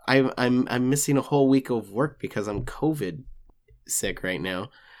can't. I'm missing a whole week of work because I'm COVID sick right now.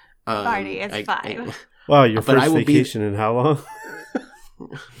 Marty, it's fine. Wow, your But I first will be- vacation in how long?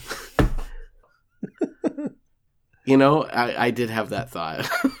 You know, I did have that thought.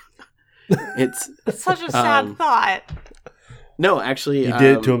 It's It's such a sad thought. no, actually, He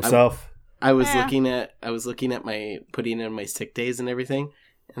did it to himself. I was looking at my putting in my sick days and everything.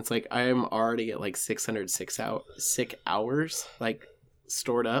 And it's like I am already at like 606 sick hours like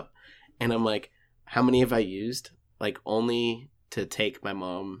stored up, and I'm like, how many have I used? Like only to take my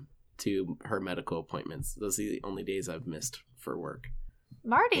mom to her medical appointments. Those are the only days I've missed for work.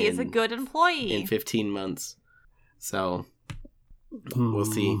 Marty is a good employee. In 15 months. So we'll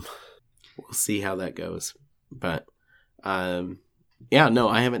see. We'll see how that goes. But yeah, no,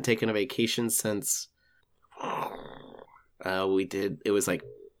 I haven't taken a vacation since it was like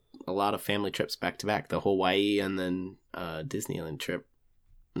a lot of family trips back to back, the Hawaii and then Disneyland trip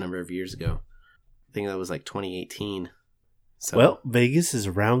a number of years ago. I think that was like 2018. So Well, Vegas is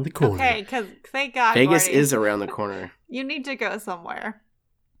around the corner. Okay, because thank God, Vegas Marty, is around the corner. You need to go somewhere.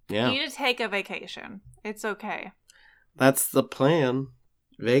 Yeah. You need to take a vacation. It's okay. That's the plan.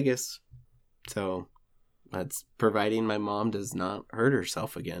 Vegas. So that's providing my mom does not hurt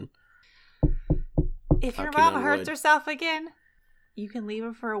herself again. If your Knocking mom on hurts wood. herself again, you can leave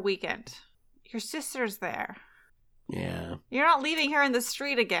her for a weekend. Your sister's there. Yeah. You're not leaving her in the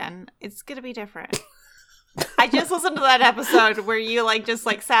street again. It's gonna be different. I just listened to that episode where you just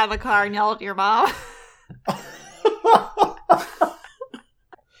sat in the car and yelled at your mom.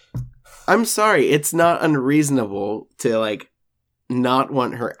 I'm sorry. It's not unreasonable to not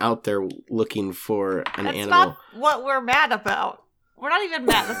want her out there looking for an That's animal. not what we're mad about. We're not even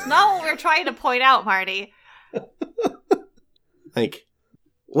mad. That's not what we're trying to point out, Marty.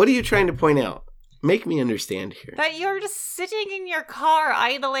 What are you trying to point out? Make me understand here. That you're just sitting in your car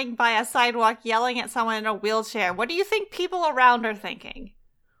idling by a sidewalk yelling at someone in a wheelchair. What do you think people around are thinking?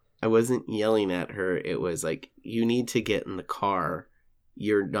 I wasn't yelling at her. It was you need to get in the car.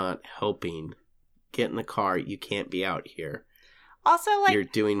 You're not helping. Get in the car. You can't be out here. Also, You're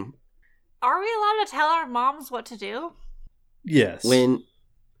doing... are we allowed to tell our moms what to do? Yes.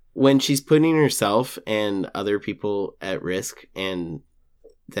 When she's putting herself and other people at risk, and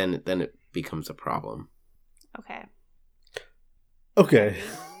then it becomes a problem. Okay. Okay.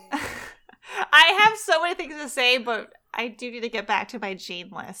 I have so many things to say, but I do need to get back to my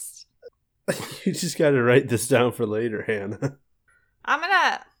gene list. You just got to write this down for later, Hannah. I'm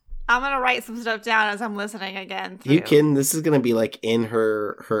gonna write some stuff down as I'm listening again. Through. You kidding? This is gonna be in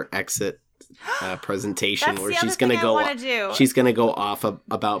her exit presentation That's where the she's other gonna thing go. I wanna do. She's gonna go off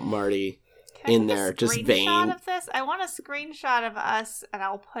about Marty. Can I in take a there, just screenshot vain. of this? I want a screenshot of us, and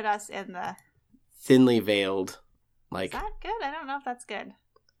I'll put us in the. Thinly veiled, Is that good? I don't know if that's good.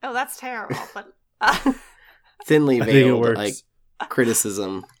 Oh, that's terrible. But thinly I think it veiled works.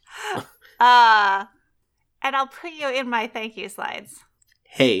 criticism. and I'll put you in my thank you slides.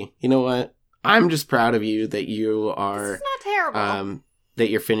 Hey, you know what? I'm just proud of you that you are It's not terrible. that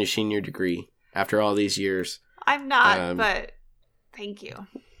you're finishing your degree after all these years. I'm not, but thank you.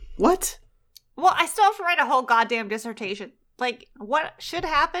 What? Well, I still have to write a whole goddamn dissertation. What should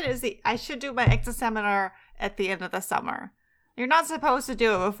happen is I should do my exit seminar at the end of the summer. You're not supposed to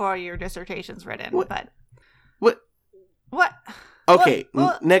do it before your dissertation's written, but... What? Okay,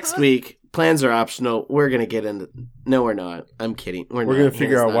 What? next week, plans are optional. We're going to get into... No, we're not. I'm kidding. We're We're not. going to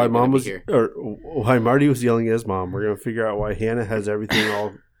figure Hannah's out not why even Mom gonna was, be here. or why Marty was yelling at his mom. We're going to figure out why Hannah has everything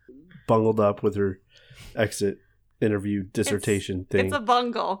all bungled up with her exit interview dissertation thing. It's a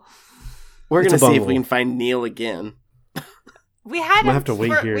bungle. We're It's going to a see if bungle. we can find Neil again. We had I'm gonna him have to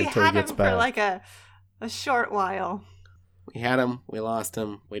wait for, here we until he had gets him back. for a short while. We had him. We lost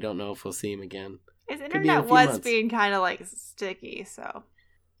him. We don't know if we'll see him again. His be in a internet few was months. being kind of sticky, so...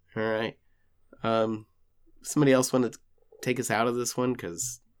 All right. Somebody else want to take us out of this one?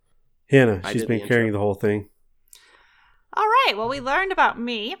 Because Hannah, I she's did been the carrying intro. the whole thing. All right, well, we learned about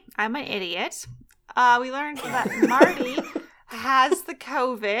me. I'm an idiot. We learned that Marty has the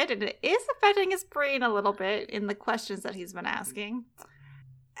COVID, and it is affecting his brain a little bit in the questions that he's been asking.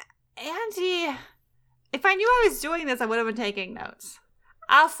 Andy, if I knew I was doing this, I would have been taking notes.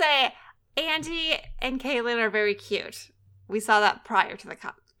 I'll say Andy and Kaylin are very cute. We saw that prior to the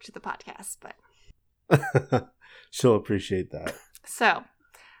podcast, but She'll appreciate that. so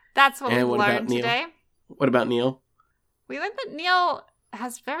that's what And we what about learned Neil? today. what about Neil? We learned that Neil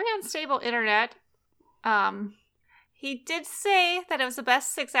has very unstable internet. He did say that it was the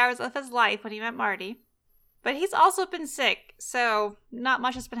best 6 hours of his life when he met Marty, but he's also been sick, so not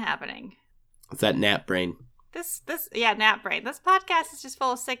much has been happening. It's that nap brain. Yeah, nap brain. This podcast is just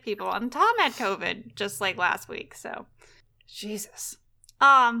full of sick people, and Tom had COVID just like last week, so Jesus.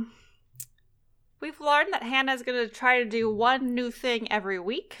 We've learned that Hannah's gonna try to do one new thing every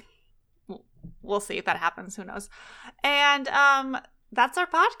week. We'll see if that happens. Who knows? And that's our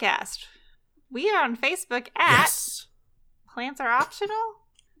podcast. We are on Facebook at Yes. Plants Are Optional.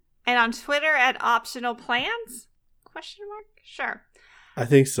 And on Twitter at Optional Plans? ? Sure. I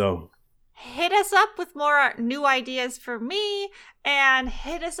think so. Hit us up with more new ideas for me, and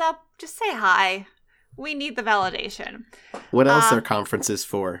hit us up. Just say hi. We need the validation. What else are conferences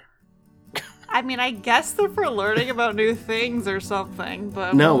for? I mean, I guess they're for learning about new things or something.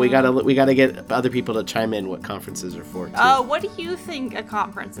 But No, we gotta get other people to chime in what conferences are for. Too. What do you think a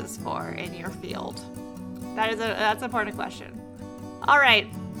conference is for in your field? That's an important question. All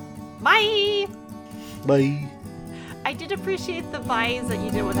right, bye. Bye. I did appreciate the buys that you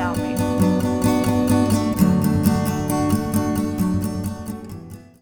did without me.